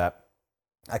fine with that.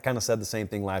 I kind of said the same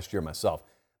thing last year myself.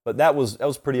 But that was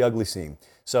a pretty ugly scene.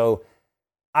 So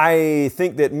I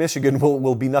think that Michigan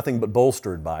will be nothing but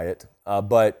bolstered by it.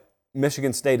 But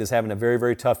Michigan State is having a very,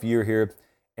 very tough year here.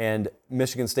 And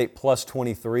Michigan State plus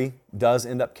 23 does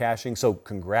end up cashing. So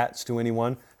congrats to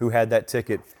anyone who had that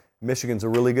ticket. Michigan's a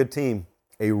really good team.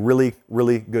 A really,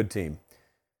 really good team.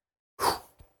 Whew.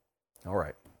 All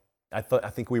right. I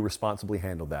think we responsibly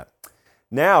handled that.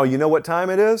 Now, you know what time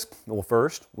it is? Well,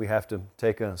 first, we have to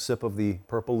take a sip of the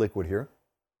purple liquid here.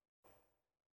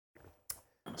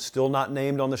 Still not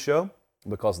named on the show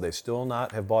because they still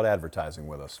not have bought advertising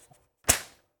with us.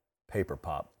 Paper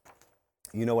Pop.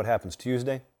 You know what happens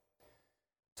Tuesday?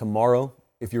 Tomorrow,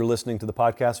 if you're listening to the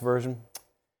podcast version,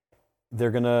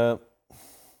 they're gonna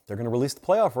release the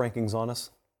playoff rankings on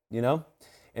us, you know?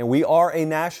 And we are a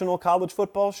national college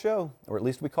football show, or at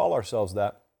least we call ourselves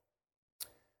that.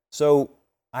 So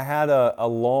I had a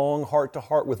long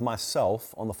heart-to-heart with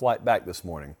myself on the flight back this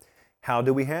morning. How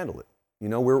do we handle it? You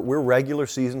know, we're regular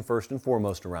season first and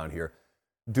foremost around here.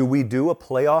 Do we do a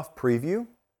playoff preview?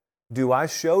 Do I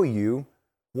show you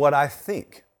what I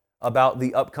think about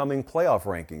the upcoming playoff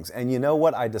rankings? And you know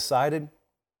what I decided?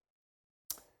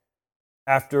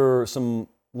 After some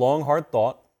long, hard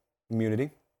thought,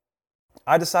 immunity,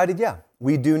 I decided, yeah,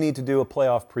 we do need to do a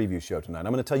playoff preview show tonight.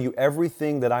 I'm going to tell you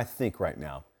everything that I think right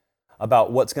now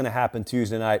about what's going to happen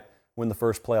Tuesday night when the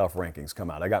first playoff rankings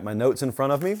come out. I got my notes in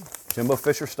front of me, Jimbo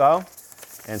Fisher style,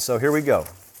 and so here we go.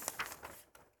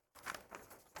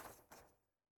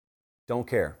 Don't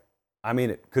care. I mean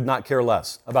it. Could not care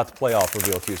less about the playoff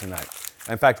reveal Tuesday night.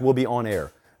 In fact, we'll be on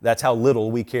air. That's how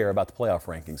little we care about the playoff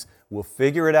rankings. We'll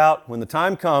figure it out when the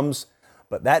time comes,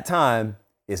 but that time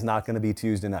is not going to be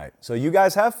Tuesday night. So you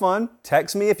guys have fun.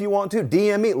 Text me if you want to.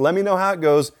 DM me. Let me know how it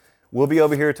goes. We'll be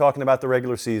over here talking about the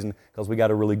regular season because we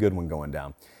got a really good one going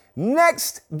down.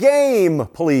 Next game,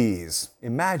 please.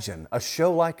 Imagine a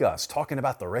show like us talking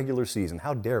about the regular season.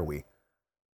 How dare we?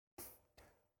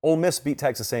 Ole Miss beat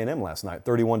Texas A&M last night,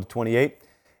 31-28,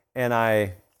 and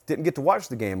I didn't get to watch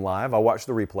the game live. I watched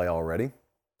the replay already.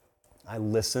 I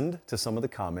listened to some of the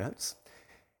comments.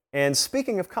 And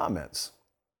speaking of comments,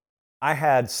 I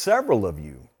had several of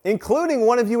you, including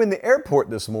one of you in the airport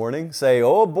this morning, say,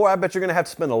 oh boy, I bet you're going to have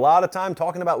to spend a lot of time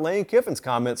talking about Lane Kiffin's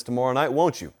comments tomorrow night,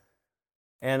 won't you?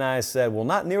 And I said, well,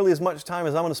 not nearly as much time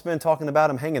as I'm going to spend talking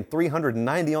about him hanging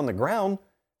 390 on the ground.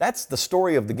 That's the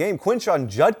story of the game. Quinshon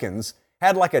Judkins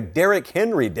had like a Derrick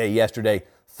Henry day yesterday,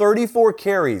 34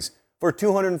 carries for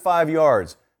 205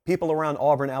 yards. People around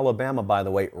Auburn, Alabama, by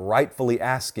the way, rightfully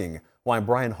asking why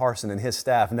Brian Harsin and his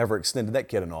staff never extended that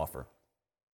kid an offer.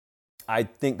 I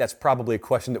think that's probably a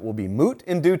question that will be moot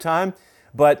in due time,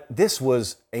 but this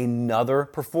was another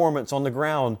performance on the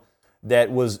ground that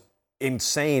was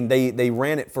insane. They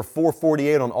ran it for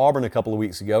 448 on Auburn a couple of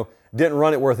weeks ago, didn't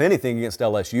run it worth anything against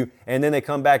LSU, and then they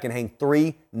come back and hang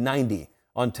 390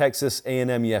 on Texas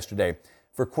A&M yesterday.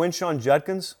 For Quinshon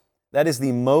Judkins, that is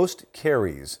the most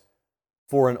carries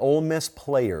for an Ole Miss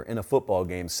player in a football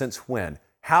game since when?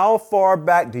 How far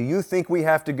back do you think we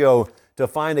have to go to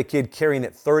find a kid carrying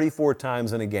it 34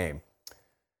 times in a game?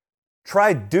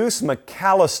 Try Deuce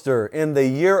McAllister in the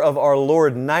year of our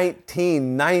Lord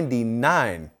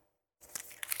 1999.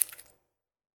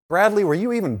 Bradley, were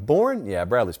you even born? Yeah,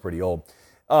 Bradley's pretty old.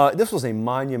 This was a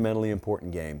monumentally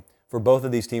important game for both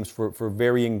of these teams for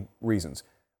varying reasons.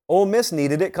 Ole Miss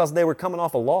needed it because they were coming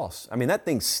off a loss. I mean, that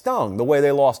thing stung the way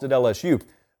they lost at LSU.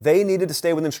 They needed to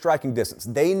stay within striking distance.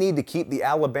 They need to keep the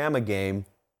Alabama game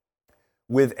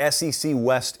with SEC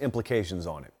West implications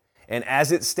on it. And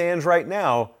as it stands right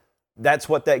now, that's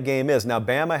what that game is. Now,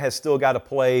 Bama has still got to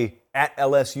play at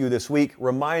LSU this week.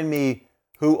 Remind me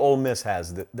who Ole Miss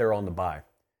has that they're on the bye.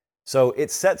 So it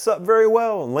sets up very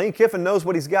well, and Lane Kiffin knows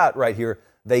what he's got right here.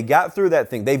 They got through that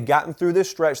thing. They've gotten through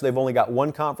this stretch. They've only got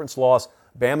one conference loss.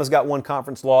 Bama's got one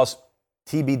conference loss,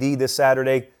 TBD this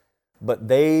Saturday. But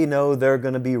they know they're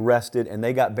going to be rested, and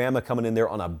they got Bama coming in there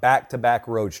on a back-to-back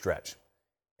road stretch.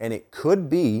 And it could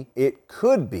be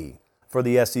for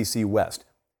the SEC West.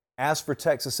 As for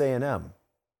Texas A&M,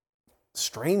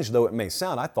 strange though it may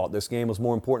sound, I thought this game was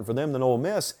more important for them than Ole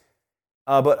Miss.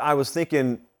 But I was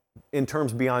thinking in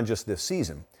terms beyond just this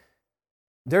season.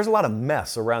 There's a lot of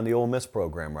mess around the Ole Miss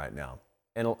program right now,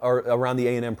 or around the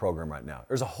A&M program right now.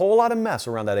 There's a whole lot of mess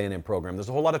around that A&M program. There's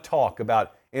a whole lot of talk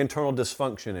about internal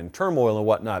dysfunction and turmoil and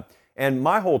whatnot. And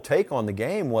my whole take on the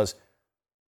game was,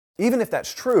 even if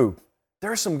that's true,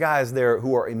 there are some guys there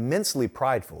who are immensely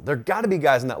prideful. There got to be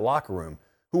guys in that locker room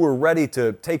who are ready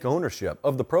to take ownership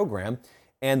of the program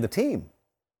and the team.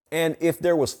 And if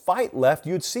there was fight left,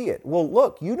 you'd see it. Well,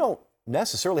 look, you don't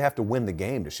necessarily have to win the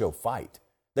game to show fight.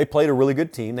 They played a really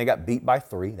good team. They got beat by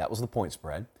 3. That was the point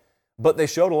spread. But they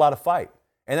showed a lot of fight.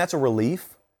 And that's a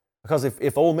relief, because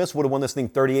if Ole Miss would have won this thing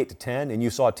 38-10 and you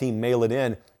saw a team mail it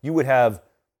in, you would have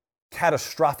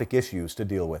catastrophic issues to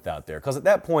deal with out there. Because at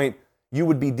that point, you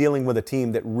would be dealing with a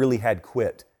team that really had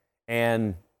quit.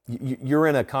 And you're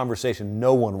in a conversation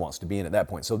no one wants to be in at that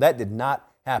point. So that did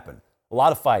not happen. A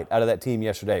lot of fight out of that team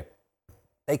yesterday.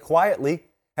 They quietly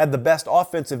had the best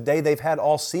offensive day they've had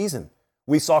all season.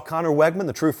 We saw Connor Wegman,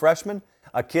 the true freshman,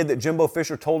 a kid that Jimbo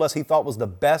Fisher told us he thought was the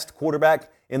best quarterback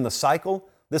in the cycle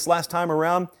this last time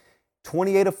around.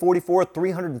 28 of 44,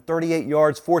 338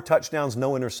 yards, 4 touchdowns,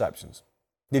 no interceptions.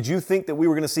 Did you think that we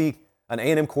were going to see an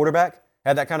A&M quarterback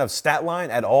have that kind of stat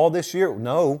line at all this year?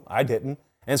 No, I didn't.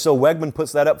 And so Wegman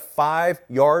puts that up 5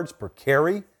 yards per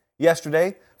carry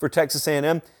yesterday for Texas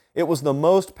A&M. It was the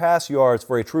most pass yards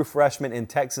for a true freshman in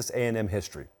Texas A&M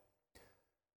history.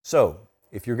 So,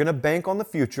 if you're going to bank on the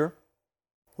future,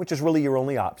 which is really your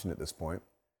only option at this point,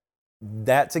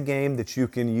 that's a game that you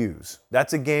can use.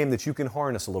 That's a game that you can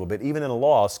harness a little bit, even in a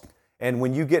loss. And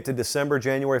when you get to December,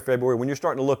 January, February, when you're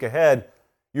starting to look ahead,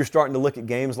 you're starting to look at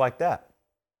games like that.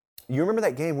 You remember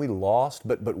that game we lost,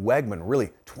 but Wegman really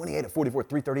 28 of 44,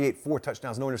 338, 4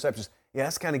 touchdowns, no interceptions. Yeah,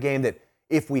 that's the kind of game that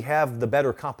if we have the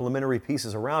better complementary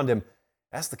pieces around him,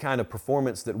 that's the kind of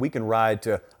performance that we can ride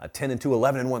to a 10-2,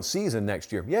 11-1 season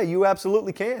next year. Yeah, you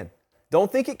absolutely can. Don't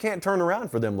think it can't turn around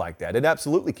for them like that. It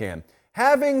absolutely can.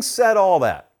 Having said all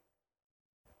that,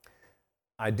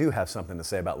 I do have something to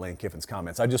say about Lane Kiffin's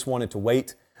comments. I just wanted to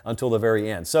wait until the very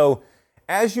end. So,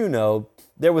 as you know,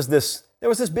 there was this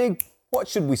big, what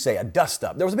should we say, a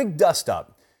dust-up. There was a big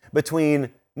dust-up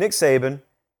between Nick Saban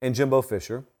and Jimbo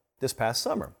Fisher this past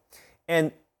summer.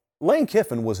 And Lane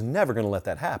Kiffin was never going to let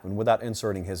that happen without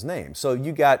inserting his name. So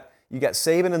you got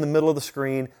Saban in the middle of the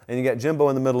screen, and you got Jimbo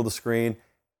in the middle of the screen,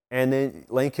 and then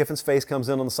Lane Kiffin's face comes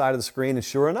in on the side of the screen, and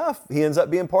sure enough, he ends up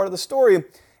being part of the story.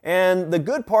 And the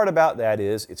good part about that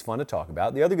is it's fun to talk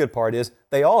about. The other good part is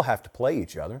they all have to play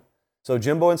each other. So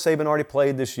Jimbo and Saban already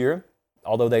played this year,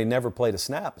 although they never played a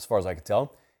snap as far as I could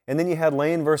tell. And then you had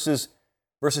Lane versus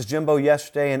Jimbo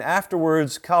yesterday, and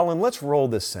afterwards, Colin, let's roll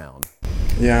this sound.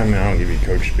 Yeah, I mean, I don't give you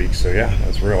coach speak, so yeah,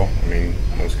 that's real. I mean,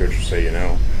 most coaches say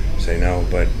say no,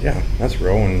 but yeah, that's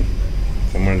real. And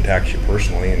someone attacks you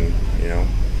personally and,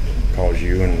 calls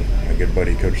you and my good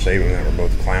buddy Coach Saban, that were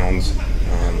both clowns,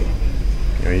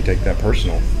 you take that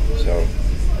personal. So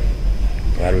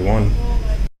glad we won.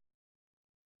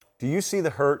 Do you see the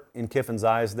hurt in Kiffin's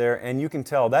eyes there? And you can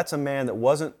tell that's a man that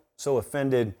wasn't so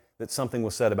offended that something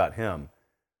was said about him.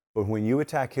 But when you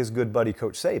attack his good buddy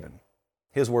Coach Saban,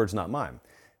 his words, not mine,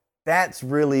 that's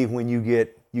really when you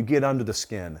get under the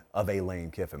skin of a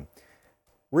Lane Kiffin.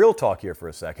 Real talk here for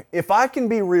a second. If I can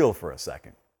be real for a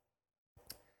second,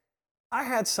 I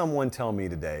had someone tell me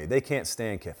today they can't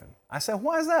stand Kiffin. I said,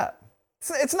 why is that?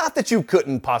 It's not that you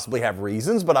couldn't possibly have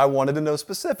reasons, but I wanted to know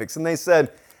specifics. And they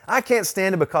said, I can't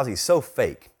stand him because he's so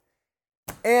fake.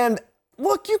 And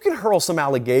look, you can hurl some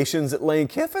allegations at Lane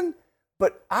Kiffin,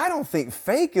 but I don't think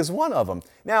fake is one of them.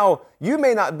 Now, you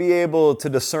may not be able to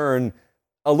discern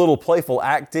a little playful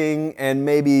acting and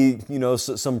maybe,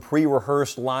 some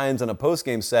pre-rehearsed lines in a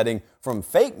post-game setting from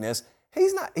fakeness.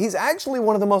 He's actually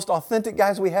one of the most authentic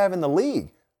guys we have in the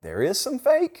league. There is some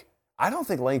fake. I don't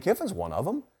think Lane Kiffin's one of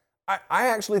them. I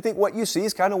actually think what you see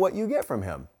is kind of what you get from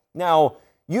him. Now,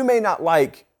 you may not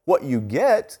like what you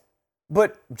get,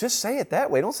 but just say it that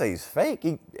way. Don't say he's fake.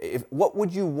 What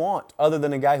would you want other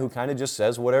than a guy who kind of just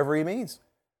says whatever he means?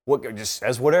 Just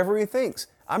says whatever he thinks.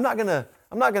 I'm not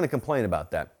gonna complain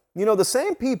about that. The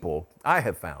same people I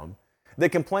have found that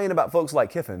complain about folks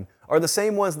like Kiffin are the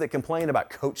same ones that complain about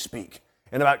coach speak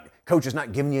and about coaches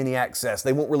not giving you any access.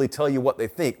 They won't really tell you what they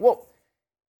think. Well,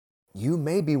 you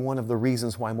may be one of the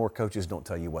reasons why more coaches don't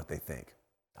tell you what they think.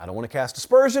 I don't want to cast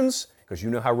aspersions because you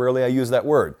know how rarely I use that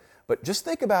word. But just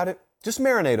think about it. Just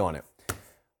marinate on it.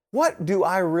 What do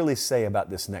I really say about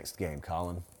this next game,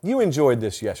 Colin? You enjoyed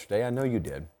this yesterday. I know you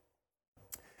did.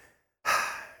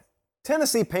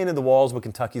 Tennessee painted the walls with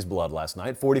Kentucky's blood last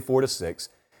night, 44-6.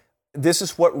 This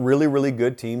is what really, really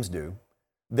good teams do.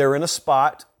 They're in a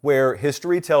spot where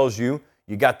history tells you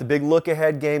got the big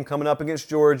look-ahead game coming up against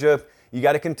Georgia. You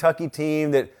got a Kentucky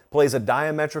team that plays a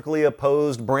diametrically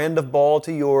opposed brand of ball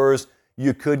to yours.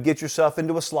 You could get yourself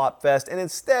into a slop fest, and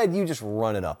instead you just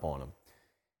run it up on them.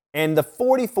 And the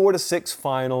 44-6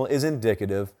 final is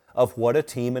indicative of what a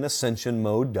team in ascension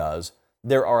mode does.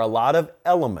 There are a lot of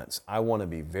elements. I want to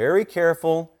be very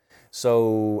careful,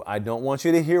 so I don't want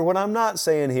you to hear what I'm not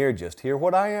saying here. Just hear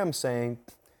what I am saying.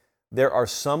 There are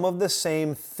some of the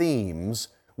same themes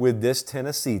with this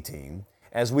Tennessee team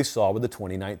as we saw with the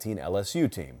 2019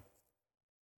 LSU team.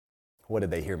 What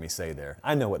did they hear me say there?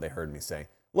 I know what they heard me say.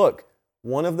 Look,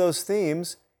 one of those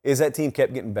themes is that team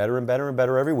kept getting better and better and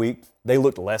better every week. They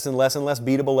looked less and less and less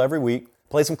beatable every week.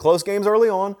 Played some close games early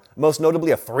on, most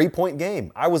notably a 3-point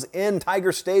game. I was in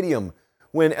Tiger Stadium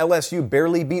when LSU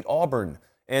barely beat Auburn,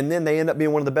 and then they end up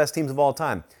being one of the best teams of all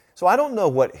time. So I don't know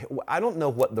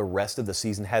what the rest of the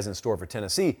season has in store for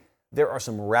Tennessee. There are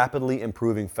some rapidly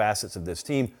improving facets of this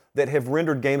team that have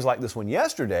rendered games like this one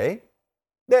yesterday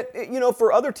that,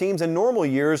 for other teams in normal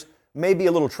years may be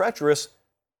a little treacherous,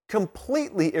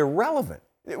 completely irrelevant.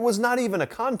 It was not even a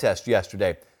contest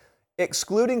yesterday.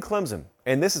 Excluding Clemson,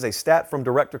 and this is a stat from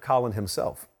Director Colin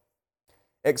himself,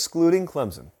 excluding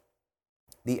Clemson,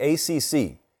 the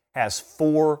ACC has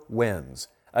 4 wins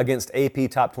against AP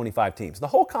top 25 teams. The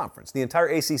whole conference, the entire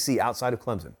ACC outside of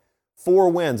Clemson, 4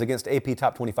 wins against AP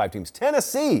top 25 teams.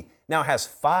 Tennessee now has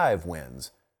 5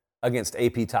 wins against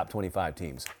AP top 25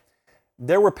 teams.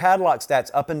 There were padlock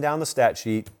stats up and down the stat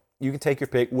sheet. You can take your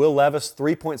pick. Will Levis,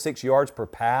 3.6 yards per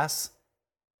pass.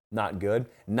 Not good.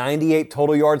 98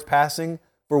 total yards passing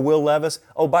for Will Levis.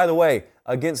 Oh, by the way,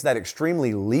 against that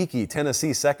extremely leaky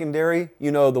Tennessee secondary,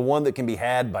 the one that can be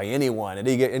had by anyone at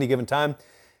any given time.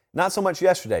 Not so much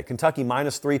yesterday. Kentucky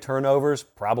 -3 turnovers,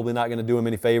 probably not going to do him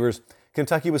any favors.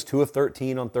 Kentucky was 2 of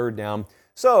 13 on third down.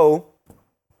 So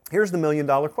here's the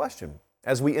million-dollar question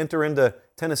as we enter into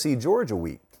Tennessee-Georgia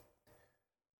week.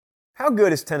 How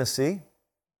good is Tennessee?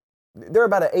 They're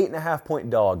about an 8.5-point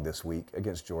dog this week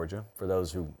against Georgia, for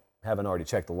those who haven't already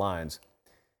checked the lines.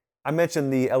 I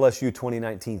mentioned the LSU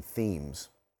 2019 themes.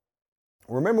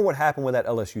 Remember what happened with that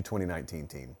LSU 2019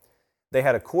 team. They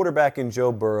had a quarterback in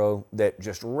Joe Burrow that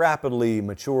just rapidly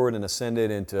matured and ascended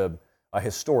into a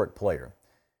historic player.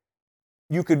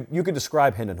 You could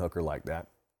describe Hendon Hooker like that.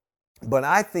 But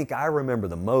I think I remember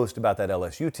the most about that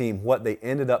LSU team what they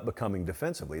ended up becoming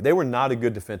defensively. They were not a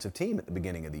good defensive team at the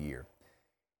beginning of the year.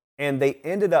 And they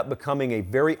ended up becoming a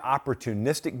very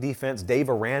opportunistic defense. Dave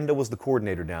Aranda was the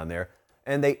coordinator down there.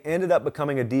 And they ended up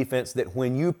becoming a defense that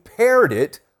when you paired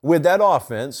it with that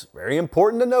offense, very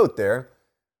important to note there,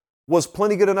 was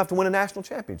plenty good enough to win a national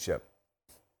championship.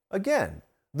 Again,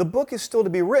 the book is still to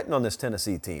be written on this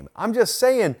Tennessee team. I'm just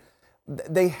saying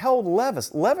they held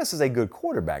Levis. Levis is a good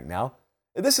quarterback now.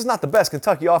 This is not the best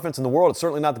Kentucky offense in the world. It's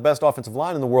certainly not the best offensive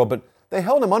line in the world, but they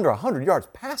held him under 100 yards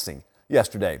passing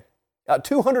yesterday.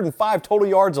 205 total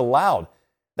yards allowed.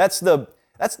 That's the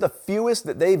fewest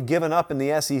that they've given up in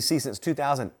the SEC since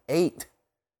 2008.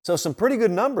 So some pretty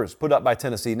good numbers put up by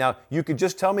Tennessee. Now, you could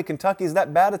just tell me Kentucky's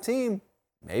that bad a team.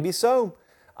 Maybe so.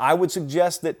 I would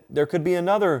suggest that there could be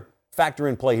another factor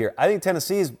in play here. I think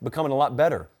Tennessee is becoming a lot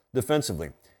better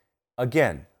defensively.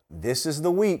 Again, this is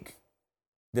the week.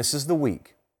 This is the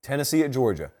week. Tennessee at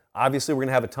Georgia. Obviously, we're going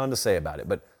to have a ton to say about it,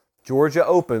 but Georgia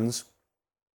opens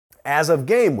as of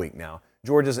game week now.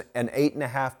 Georgia's an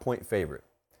 8.5-point favorite.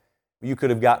 You could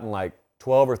have gotten like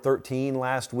 12 or 13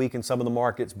 last week in some of the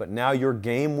markets, but now your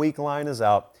game week line is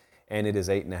out, and it is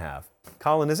 8.5.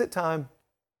 Colin, is it time?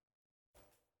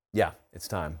 Yeah, it's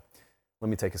time. Let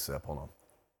me take a sip. Hold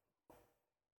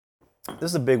on.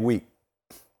 This is a big week.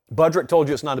 Budrick told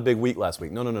you it's not a big week last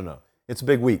week. No. It's a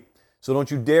big week. So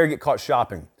don't you dare get caught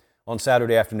shopping on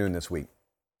Saturday afternoon this week.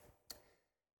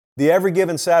 The Every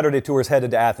Given Saturday tour is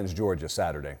headed to Athens, Georgia,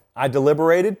 Saturday. I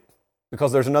deliberated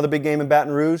because there's another big game in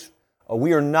Baton Rouge.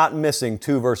 We are not missing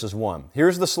 2 versus 1.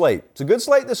 Here's the slate. It's a good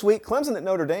slate this week. Clemson at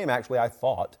Notre Dame, actually, I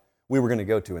thought we were going to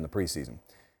go to in the preseason.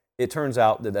 It turns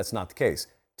out that that's not the case.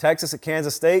 Texas at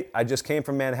Kansas State. I just came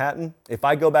from Manhattan. If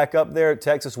I go back up there,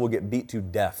 Texas will get beat to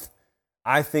death.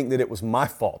 I think that it was my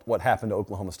fault what happened to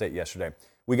Oklahoma State yesterday.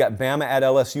 We got Bama at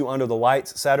LSU under the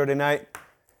lights Saturday night.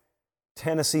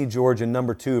 Tennessee, Georgia,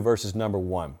 number 2 versus number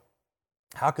 1.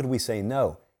 How could we say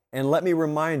no? And let me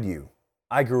remind you,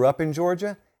 I grew up in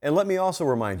Georgia, and let me also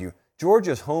remind you,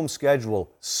 Georgia's home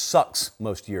schedule sucks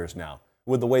most years now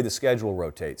with the way the schedule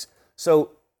rotates.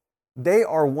 So they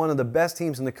are one of the best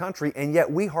teams in the country, and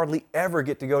yet we hardly ever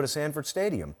get to go to Sanford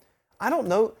Stadium. I don't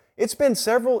know. It's been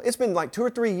like 2 or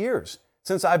 3 years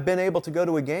since I've been able to go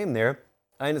to a game there,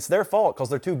 and it's their fault because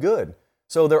they're too good.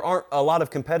 So there aren't a lot of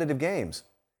competitive games.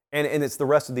 And it's the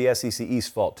rest of the SEC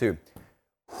East fault too.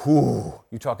 Whew,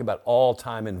 you talk about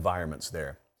all-time environments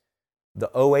there. The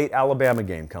 2008 Alabama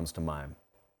game comes to mind.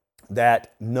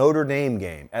 That Notre Dame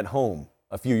game at home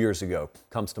a few years ago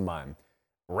comes to mind.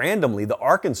 Randomly, the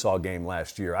Arkansas game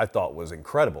last year I thought was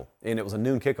incredible, and it was a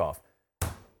noon kickoff.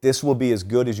 This will be as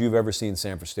good as you've ever seen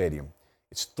Sanford Stadium.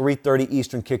 It's 3:30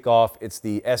 Eastern kickoff. It's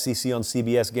the SEC on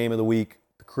CBS game of the week.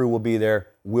 The crew will be there.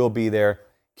 We'll be there.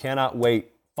 Cannot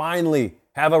wait. Finally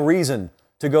have a reason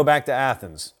to go back to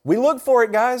Athens. We look for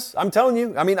it, guys. I'm telling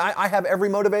you. I mean, I have every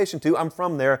motivation to. I'm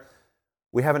from there.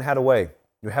 We haven't had a way.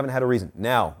 We haven't had a reason.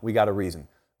 Now we got a reason.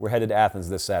 We're headed to Athens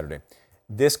this Saturday.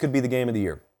 This could be the game of the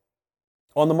year.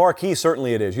 On the marquee,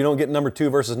 certainly it is. You don't get number 2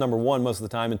 versus number 1 most of the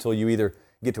time until you either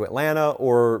get to Atlanta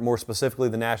or more specifically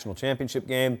the national championship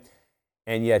game.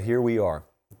 And yet here we are.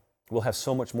 We'll have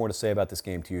so much more to say about this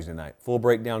game Tuesday night. Full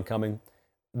breakdown coming.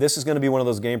 This is going to be one of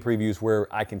those game previews where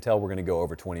I can tell we're going to go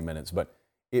over 20 minutes, but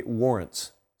it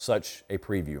warrants such a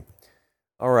preview.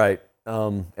 All right,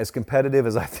 as competitive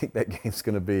as I think that game's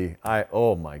going to be,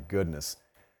 oh my goodness.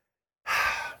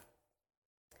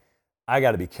 I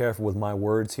got to be careful with my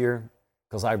words here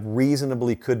because I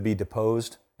reasonably could be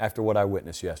deposed after what I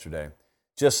witnessed yesterday.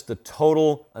 Just the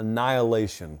total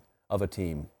annihilation of a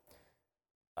team.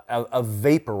 a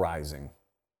vaporizing.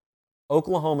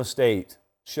 Oklahoma State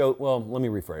let me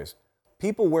rephrase.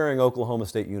 People wearing Oklahoma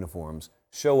State uniforms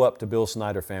show up to Bill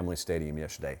Snyder Family Stadium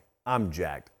yesterday. I'm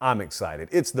jacked. I'm excited.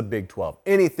 It's the Big 12.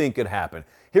 Anything could happen.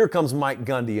 Here comes Mike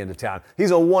Gundy into town.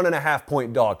 He's a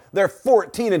 1.5-point dog. They're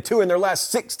 14-2 in their last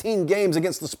 16 games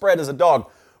against the spread as a dog.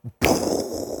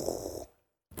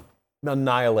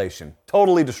 Annihilation.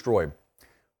 Totally destroyed.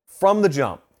 From the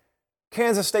jump,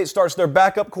 Kansas State starts their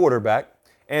backup quarterback,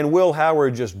 and Will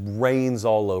Howard just rains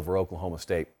all over Oklahoma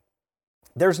State.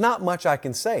 There's not much I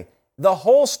can say. The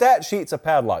whole stat sheet's a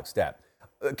padlock stat.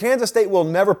 Kansas State will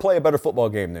never play a better football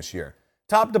game this year.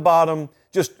 Top to bottom,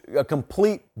 just a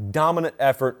complete dominant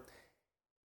effort.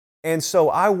 And so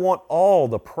I want all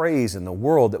the praise in the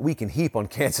world that we can heap on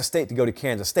Kansas State to go to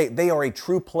Kansas State. They are a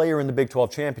true player in the Big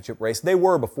 12 championship race. They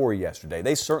were before yesterday.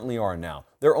 They certainly are now.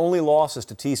 Their only loss is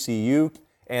to TCU.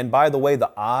 And by the way,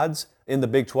 the odds in the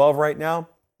Big 12 right now,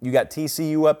 you got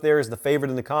TCU up there as the favorite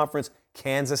in the conference.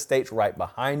 Kansas State's right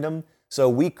behind them. So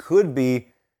we could be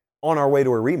on our way to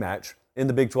a rematch in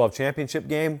the Big 12 championship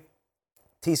game.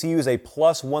 TCU is a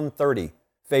plus 130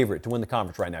 favorite to win the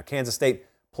conference right now. Kansas State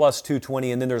plus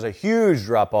 220, and then there's a huge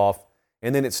drop-off,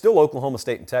 and then it's still Oklahoma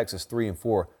State and Texas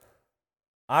 3-4.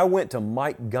 I went to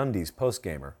Mike Gundy's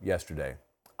postgamer yesterday.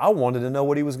 I wanted to know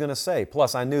what he was going to say.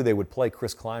 Plus, I knew they would play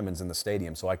Chris Klymans in the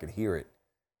stadium so I could hear it.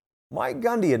 Mike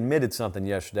Gundy admitted something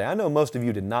yesterday. I know most of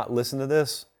you did not listen to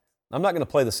this. I'm not going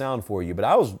to play the sound for you, but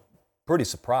I was pretty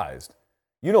surprised.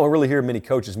 You don't really hear many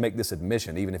coaches make this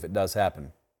admission, even if it does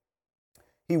happen.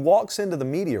 He walks into the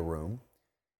media room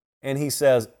and he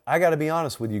says, I got to be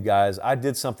honest with you guys. I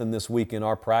did something this week in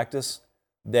our practice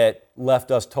that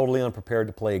left us totally unprepared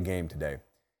to play a game today.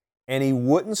 And he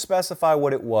wouldn't specify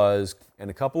what it was. And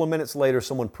a couple of minutes later,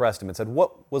 someone pressed him and said,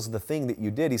 what was the thing that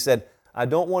you did? He said, I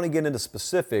don't want to get into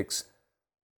specifics,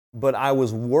 but I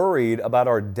was worried about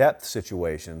our depth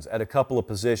situations at a couple of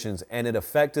positions, and it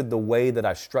affected the way that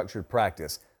I structured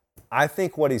practice. I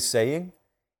think what he's saying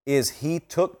is he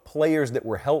took players that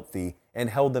were healthy and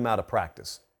held them out of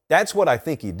practice. That's what I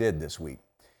think he did this week.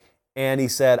 And he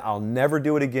said, I'll never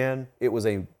do it again. It was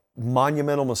a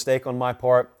monumental mistake on my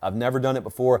part. I've never done it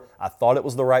before. I thought it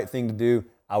was the right thing to do.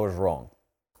 I was wrong.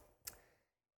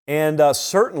 And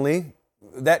certainly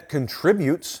that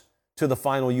contributes to the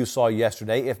final you saw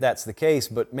yesterday, if that's the case.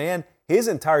 But man, his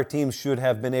entire team should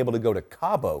have been able to go to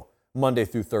Cabo Monday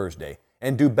through Thursday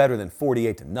and do better than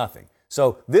 48-0.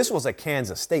 So this was a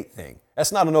Kansas State thing.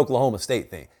 That's not an Oklahoma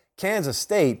State thing. Kansas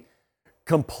State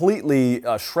completely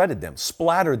shredded them,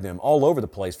 splattered them all over the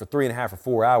place for 3.5 or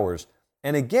 4 hours.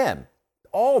 And again,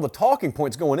 all the talking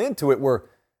points going into it were,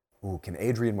 can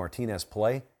Adrian Martinez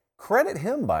play? Credit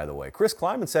him, by the way. Chris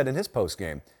Klieman said in his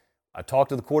postgame, I talked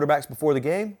to the quarterbacks before the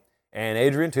game, and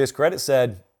Adrian, to his credit,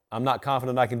 said, I'm not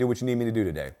confident I can do what you need me to do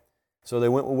today. So they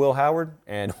went with Will Howard,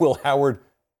 and Will Howard,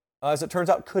 as it turns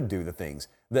out, could do the things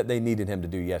that they needed him to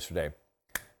do yesterday.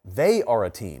 They are a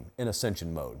team in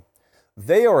ascension mode.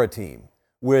 They are a team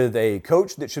with a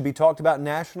coach that should be talked about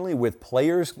nationally, with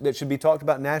players that should be talked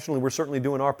about nationally. We're certainly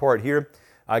doing our part here.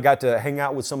 I got to hang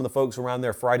out with some of the folks around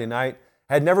there Friday night.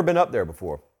 Had never been up there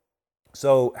before.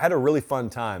 So had a really fun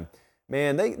time.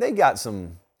 Man, they got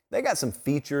some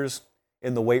features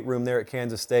in the weight room there at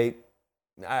Kansas State.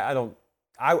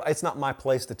 It's not my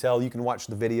place to tell. You can watch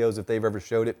the videos if they've ever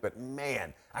showed it, but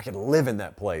man, I could live in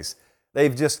that place.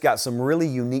 They've just got some really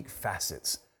unique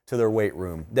facets to their weight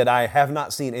room that I have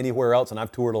not seen anywhere else, and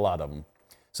I've toured a lot of them.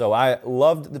 So I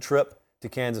loved the trip to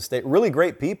Kansas State. Really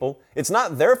great people. It's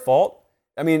not their fault.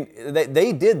 I mean,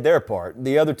 they did their part.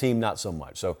 The other team, not so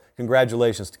much. So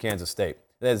congratulations to Kansas State.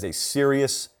 That is a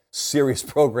serious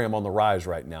program on the rise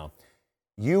right now.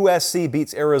 USC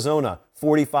beats Arizona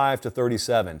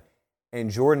 45-37. And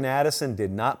Jordan Addison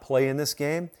did not play in this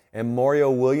game. And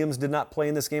Mario Williams did not play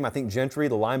in this game. I think Gentry,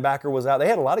 the linebacker, was out. They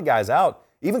had a lot of guys out,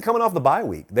 even coming off the bye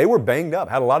week. They were banged up,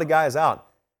 had a lot of guys out.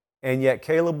 And yet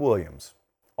Caleb Williams,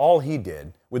 all he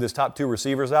did with his top two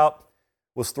receivers out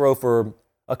was throw for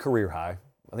a career high.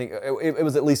 I think it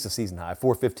was at least a season high,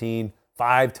 415,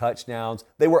 5 touchdowns.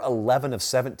 They were 11 of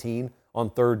 17 on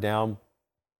third down.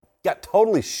 Got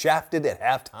totally shafted at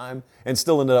halftime and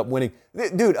still ended up winning.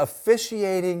 Dude,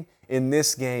 officiating in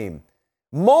this game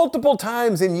multiple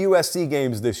times in USC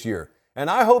games this year. And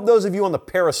I hope those of you on the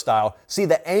peristyle see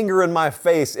the anger in my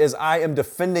face as I am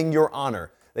defending your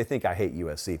honor. They think I hate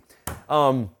USC.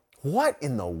 What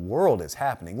in the world is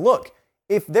happening? Look,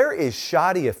 if there is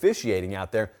shoddy officiating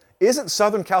out there, isn't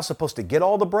Southern Cal supposed to get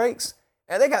all the breaks?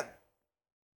 And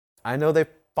I know they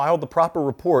filed the proper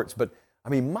reports, but I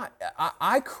mean,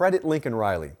 I credit Lincoln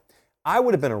Riley. I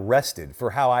would have been arrested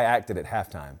for how I acted at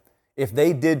halftime if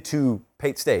they did to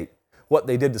Pate State what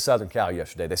they did to Southern Cal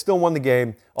yesterday. They still won the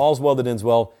game. All's well that ends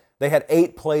well. They had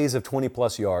 8 plays of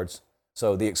 20-plus yards,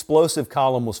 so the explosive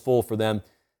column was full for them.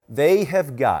 They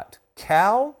have got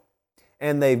Cal,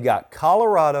 and they've got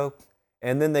Colorado,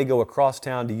 and then they go across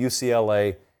town to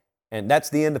UCLA, and that's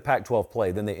the end of Pac-12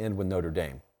 play. Then they end with Notre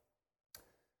Dame.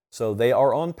 So they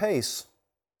are on pace,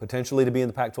 potentially, to be in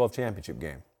the Pac-12 championship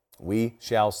game. We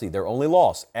shall see. Their only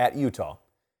loss at Utah.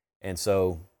 And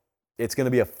so it's going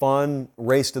to be a fun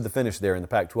race to the finish there in the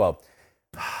Pac-12.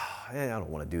 I don't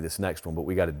want to do this next one, but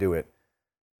we got to do it.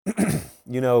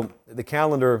 You know, the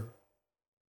calendar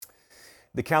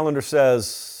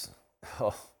says,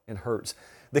 oh, it hurts.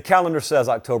 The calendar says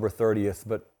October 30th,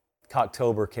 but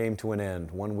October came to an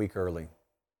end 1 week early.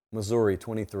 Missouri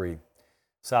 23,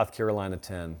 South Carolina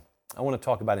 10. I want to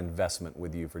talk about investment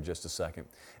with you for just a second.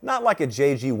 Not like a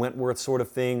J.G. Wentworth sort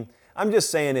of thing. I'm just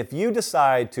saying if you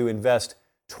decide to invest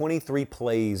 23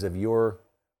 plays of your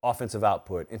offensive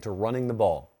output into running the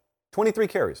ball, 23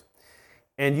 carries,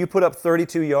 and you put up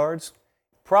 32 yards,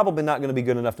 probably not going to be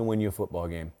good enough to win you a football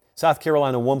game. South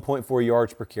Carolina 1.4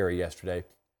 yards per carry yesterday.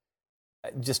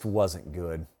 It just wasn't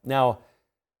good. Now,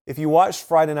 if you watched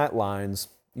Friday Night Lines,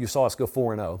 you saw us go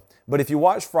 4-0. But if you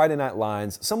watched Friday Night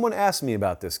Lines, someone asked me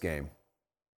about this game.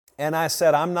 And I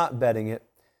said, I'm not betting it.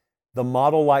 The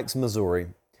model likes Missouri.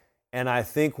 And I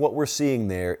think what we're seeing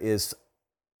there is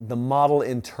the model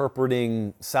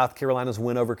interpreting South Carolina's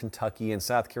win over Kentucky and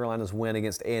South Carolina's win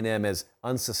against A&M as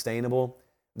unsustainable.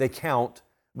 They count,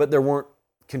 but there weren't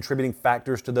contributing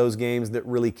factors to those games that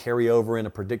really carry over in a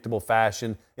predictable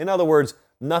fashion. In other words,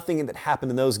 nothing that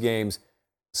happened in those games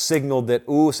signaled that,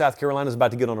 South Carolina's about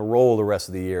to get on a roll the rest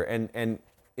of the year. And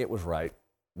it was right.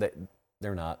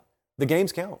 They're not. The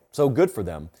games count, so good for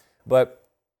them. But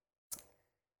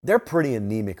they're pretty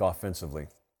anemic offensively.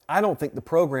 I don't think the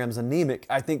program's anemic.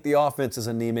 I think the offense is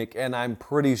anemic, and I'm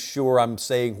pretty sure I'm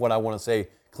saying what I want to say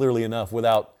clearly enough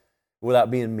without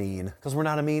being mean, because we're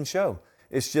not a mean show.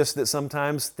 It's just that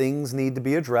sometimes things need to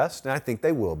be addressed, and I think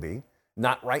they will be.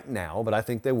 Not right now, but I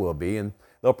think they will be, and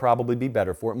they'll probably be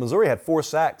better for it. Missouri had 4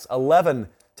 sacks, 11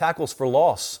 tackles for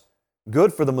loss.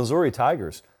 Good for the Missouri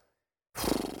Tigers.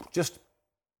 Just,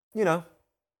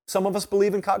 some of us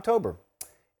believe in Cocktober.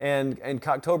 And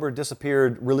Cocktober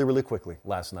disappeared really, really quickly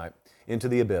last night into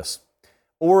the abyss.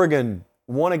 Oregon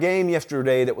won a game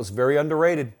yesterday that was very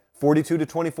underrated.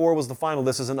 42-24 was the final.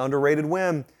 This is an underrated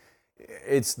win.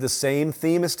 It's the same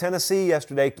theme as Tennessee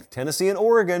yesterday. Tennessee and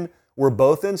Oregon were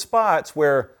both in spots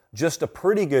where just a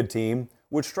pretty good team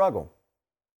would struggle.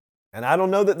 And I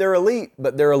don't know that they're elite,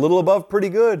 but they're a little above pretty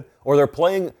good, or they're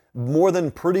playing more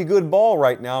than pretty good ball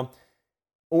right now.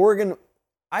 Oregon,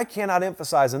 I cannot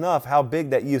emphasize enough how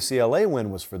big that UCLA win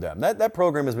was for them. That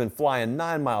program has been flying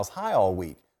 9 miles high all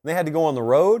week. They had to go on the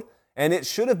road, and it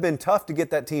should have been tough to get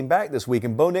that team back this week.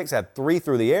 And Bo Nix had 3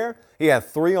 through the air. He had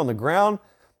 3 on the ground.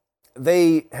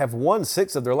 They have won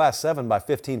 6 of their last 7 by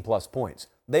 15-plus points.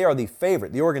 They are the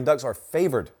favorite. The Oregon Ducks are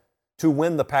favored to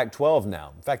win the Pac-12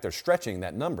 now. In fact, they're stretching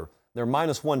that number. They're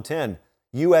minus 110.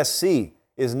 USC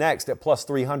is next at plus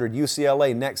 300.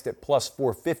 UCLA next at plus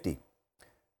 450.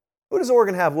 Who does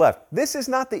Oregon have left? This is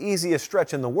not the easiest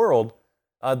stretch in the world.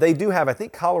 They do have, I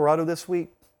think, Colorado this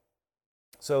week.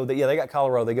 So, they got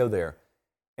Colorado. They go there.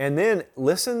 And then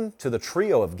listen to the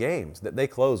trio of games that they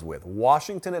close with.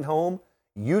 Washington at home,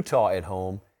 Utah at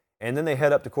home, and then they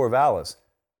head up to Corvallis.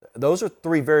 Those are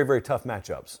 3 very, very tough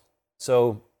matchups.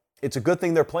 So it's a good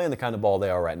thing they're playing the kind of ball they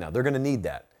are right now. They're going to need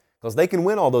that because they can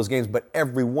win all those games, but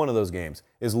every one of those games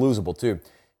is losable too.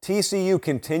 TCU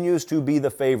continues to be the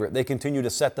favorite. They continue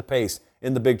to set the pace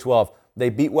in the Big 12. They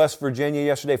beat West Virginia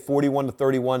yesterday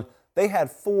 41-31. They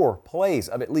had 4 plays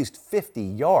of at least 50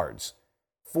 yards,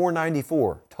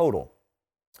 494 total.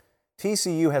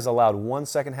 TCU has allowed 1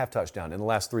 second-half touchdown in the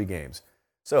last 3 games.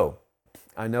 So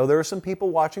I know there are some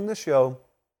people watching the show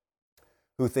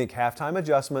who think halftime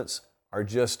adjustments are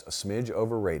just a smidge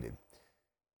overrated.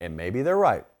 And maybe they're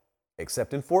right.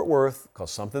 Except in Fort Worth, because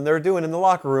something they're doing in the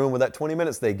locker room with that 20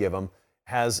 minutes they give them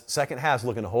has second halves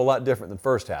looking a whole lot different than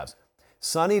first halves.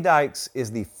 Sonny Dykes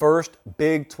is the first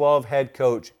Big 12 head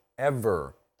coach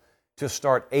ever to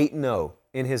start 8-0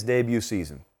 in his debut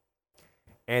season.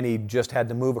 And he just had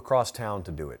to move across town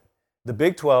to do it. The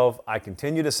Big 12, I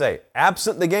continue to say,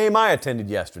 absent the game I attended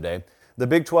yesterday, the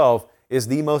Big 12 is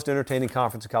the most entertaining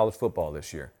conference of college football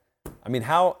this year. I mean,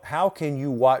 how can you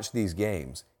watch these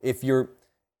games if you're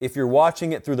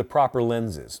watching it through the proper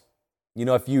lenses?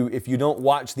 If you don't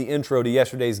watch the intro to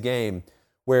yesterday's game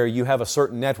where you have a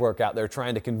certain network out there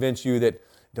trying to convince you that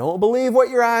don't believe what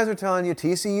your eyes are telling you,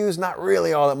 TCU is not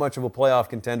really all that much of a playoff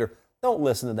contender. Don't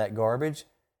listen to that garbage.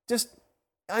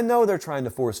 I know they're trying to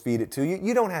force feed it to you.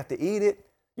 You don't have to eat it.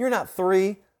 You're not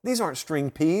 3. These aren't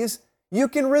string peas. You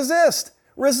can resist.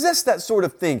 Resist that sort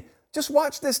of thing. Just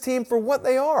watch this team for what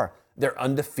they are. They're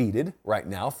undefeated right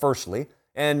now, firstly,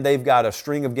 and they've got a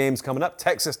string of games coming up.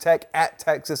 Texas Tech,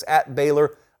 at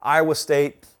Baylor, Iowa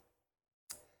State.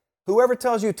 Whoever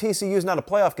tells you TCU is not a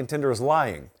playoff contender is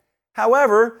lying.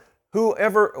 However,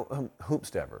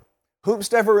 Hoopstever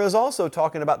is also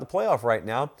talking about the playoff right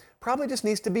now. Probably just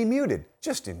needs to be muted.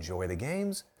 Just enjoy the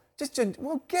games.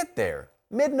 We'll get there.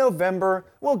 Mid-November,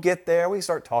 we'll get there. We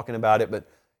start talking about it, but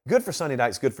good for Sunday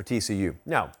nights, good for TCU.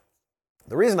 Now,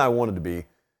 the reason I wanted to be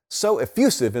so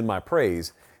effusive in my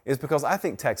praise is because I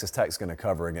think Texas Tech's going to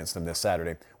cover against them this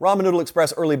Saturday. Ramen Noodle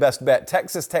Express early best bet,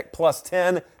 Texas Tech plus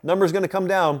 10. Number's going to come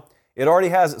down. It already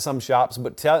has at some shops,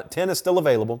 but 10 is still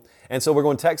available. And so we're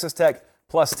going Texas Tech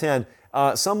plus 10.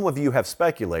 Some of you have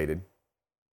speculated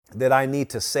that I need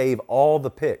to save all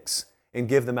the picks and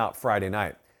give them out Friday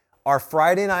night. Our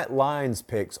Friday night lines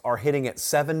picks are hitting at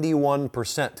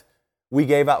 71%. We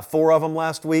gave out 4 of them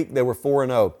last week. They were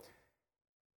 4-0.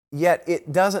 Yet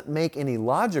it doesn't make any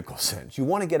logical sense. You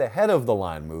want to get ahead of the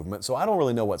line movement, so I don't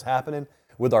really know what's happening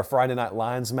with our Friday night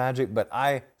lines magic, but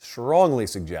I strongly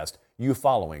suggest you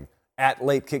following at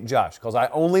Late Kick Josh, because I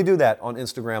only do that on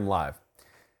Instagram Live.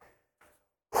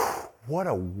 What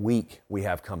a week we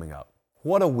have coming up.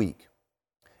 What a week.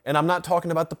 And I'm not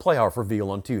talking about the playoff reveal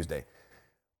on Tuesday.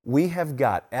 We have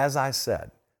got, as I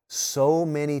said, so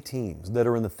many teams that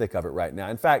are in the thick of it right now.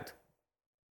 In fact,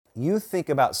 you think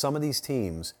about some of these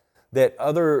teams that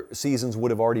other seasons would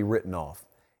have already written off.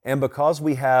 And because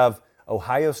we have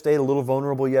Ohio State a little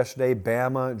vulnerable yesterday,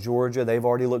 Bama, Georgia, they've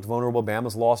already looked vulnerable.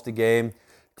 Bama's lost a game.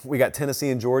 We got Tennessee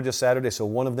and Georgia Saturday, so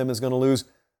one of them is going to lose.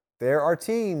 There are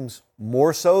teams,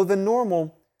 more so than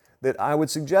normal, that I would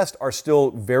suggest are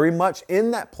still very much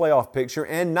in that playoff picture,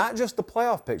 and not just the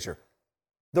playoff picture,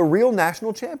 the real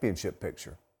national championship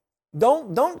picture.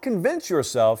 Don't convince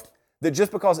yourself that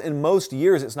just because in most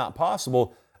years it's not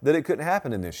possible that it couldn't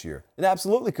happen in this year. It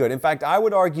absolutely could. In fact, I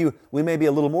would argue we may be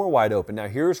a little more wide open. Now,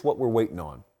 here's what we're waiting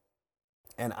on.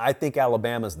 And I think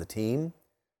Alabama's the team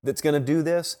that's going to do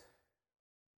this.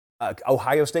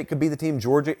 Ohio State could be the team.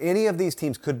 Georgia, any of these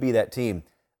teams could be that team.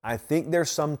 I think there's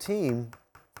some team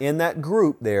in that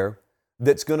group there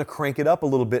that's going to crank it up a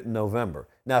little bit in November.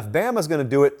 Now, if Bama's going to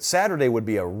do it, Saturday would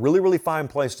be a really, really fine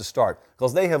place to start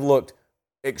because they have looked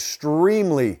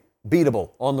extremely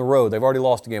beatable on the road. They've already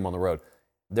lost a game on the road.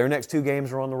 Their next 2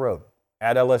 games are on the road,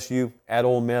 at LSU, at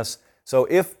Ole Miss. So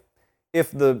if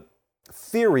the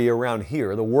theory around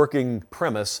here, the working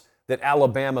premise that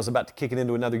Alabama's about to kick it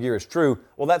into another gear is true,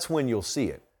 well, that's when you'll see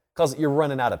it because you're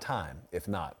running out of time, if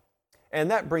not.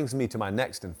 And that brings me to my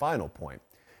next and final point.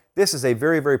 This is a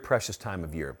very, very precious time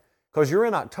of year because you're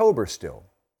in October still.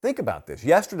 Think about this.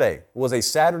 Yesterday was a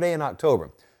Saturday in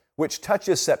October, which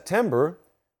touches September,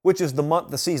 which is the month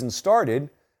the season started,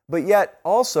 but yet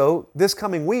also this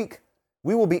coming week,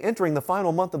 we will be entering the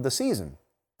final month of the season.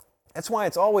 That's why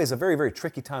it's always a very, very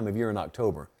tricky time of year in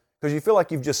October because you feel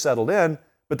like you've just settled in,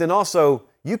 but then also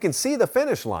you can see the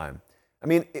finish line. I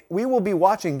mean, we will be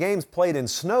watching games played in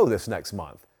snow this next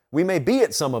month. We may be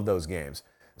at some of those games.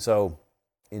 So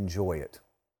enjoy it.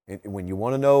 When you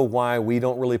want to know why we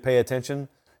don't really pay attention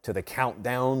to the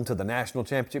countdown to the national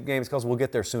championship games, because we'll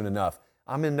get there soon enough.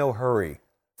 I'm in no hurry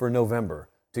for November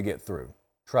to get through.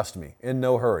 Trust me, in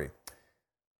no hurry.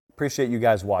 Appreciate you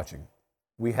guys watching.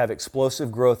 We have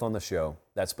explosive growth on the show.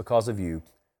 That's because of you.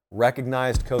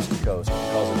 Recognized coast to coast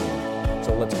because of you.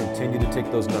 So let's continue to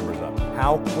tick those numbers up.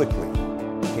 How quickly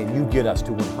can you get us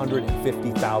to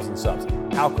 150,000 subs?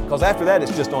 Because after that,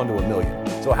 it's just on to 1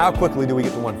 million. So how quickly do we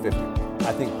get to 150?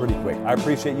 I think pretty quick. I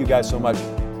appreciate you guys so much.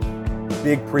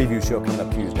 Big preview show coming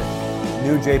up Tuesday.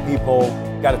 New JP poll.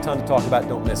 Got a ton to talk about.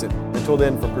 Don't miss it. Until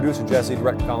then, for producer Jesse,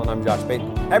 director Colin, I'm Josh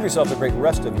Payton. Have yourselves a great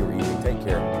rest of your evening. Take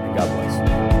care, and God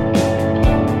bless.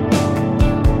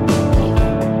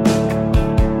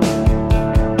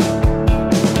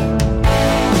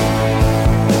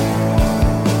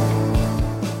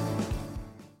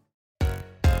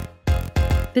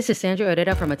 This is Sandra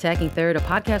Herrera from Attacking Third, a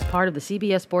podcast part of the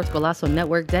CBS Sports Golazo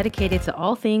Network dedicated to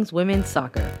all things women's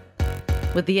soccer.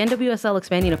 With the NWSL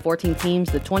expanding to 14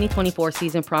 teams, the 2024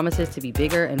 season promises to be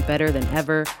bigger and better than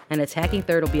ever, and Attacking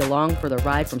Third will be along for the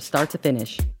ride from start to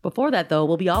finish. Before that, though,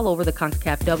 we'll be all over the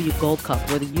CONCACAF W Gold Cup,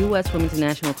 where the U.S. women's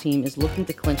national team is looking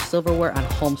to clinch silverware on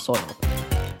home soil.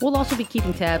 We'll also be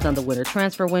keeping tabs on the winter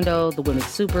transfer window, the Women's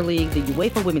Super League, the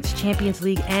UEFA Women's Champions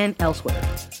League, and elsewhere.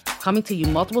 Coming to you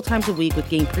multiple times a week with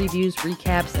game previews,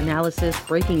 recaps, analysis,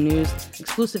 breaking news,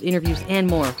 exclusive interviews, and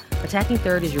more. Attacking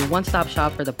Third is your one-stop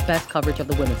shop for the best coverage of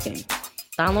the women's game.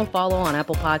 Download, follow on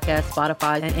Apple Podcasts,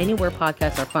 Spotify, and anywhere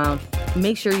podcasts are found.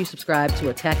 Make sure you subscribe to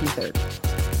Attacking Third.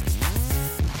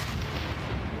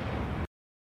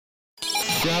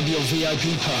 Grab your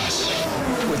VIP pass.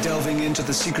 We're delving into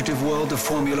the secretive world of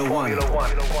Formula One.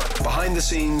 Behind the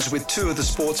scenes with two of the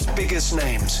sport's biggest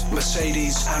names,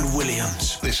 Mercedes and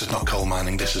Williams. This is not coal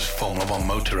mining, this is Formula One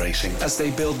motor racing. As they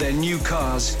build their new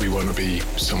cars. We want to be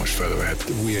so much further ahead.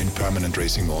 We are in permanent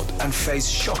racing mode. And face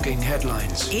shocking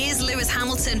headlines. Here's Lewis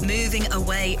Hamilton moving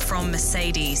away from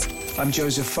Mercedes. I'm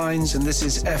Joseph Fiennes and this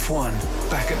is F1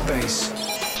 Back at Base.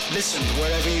 Listen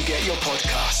wherever you get your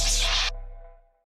podcasts.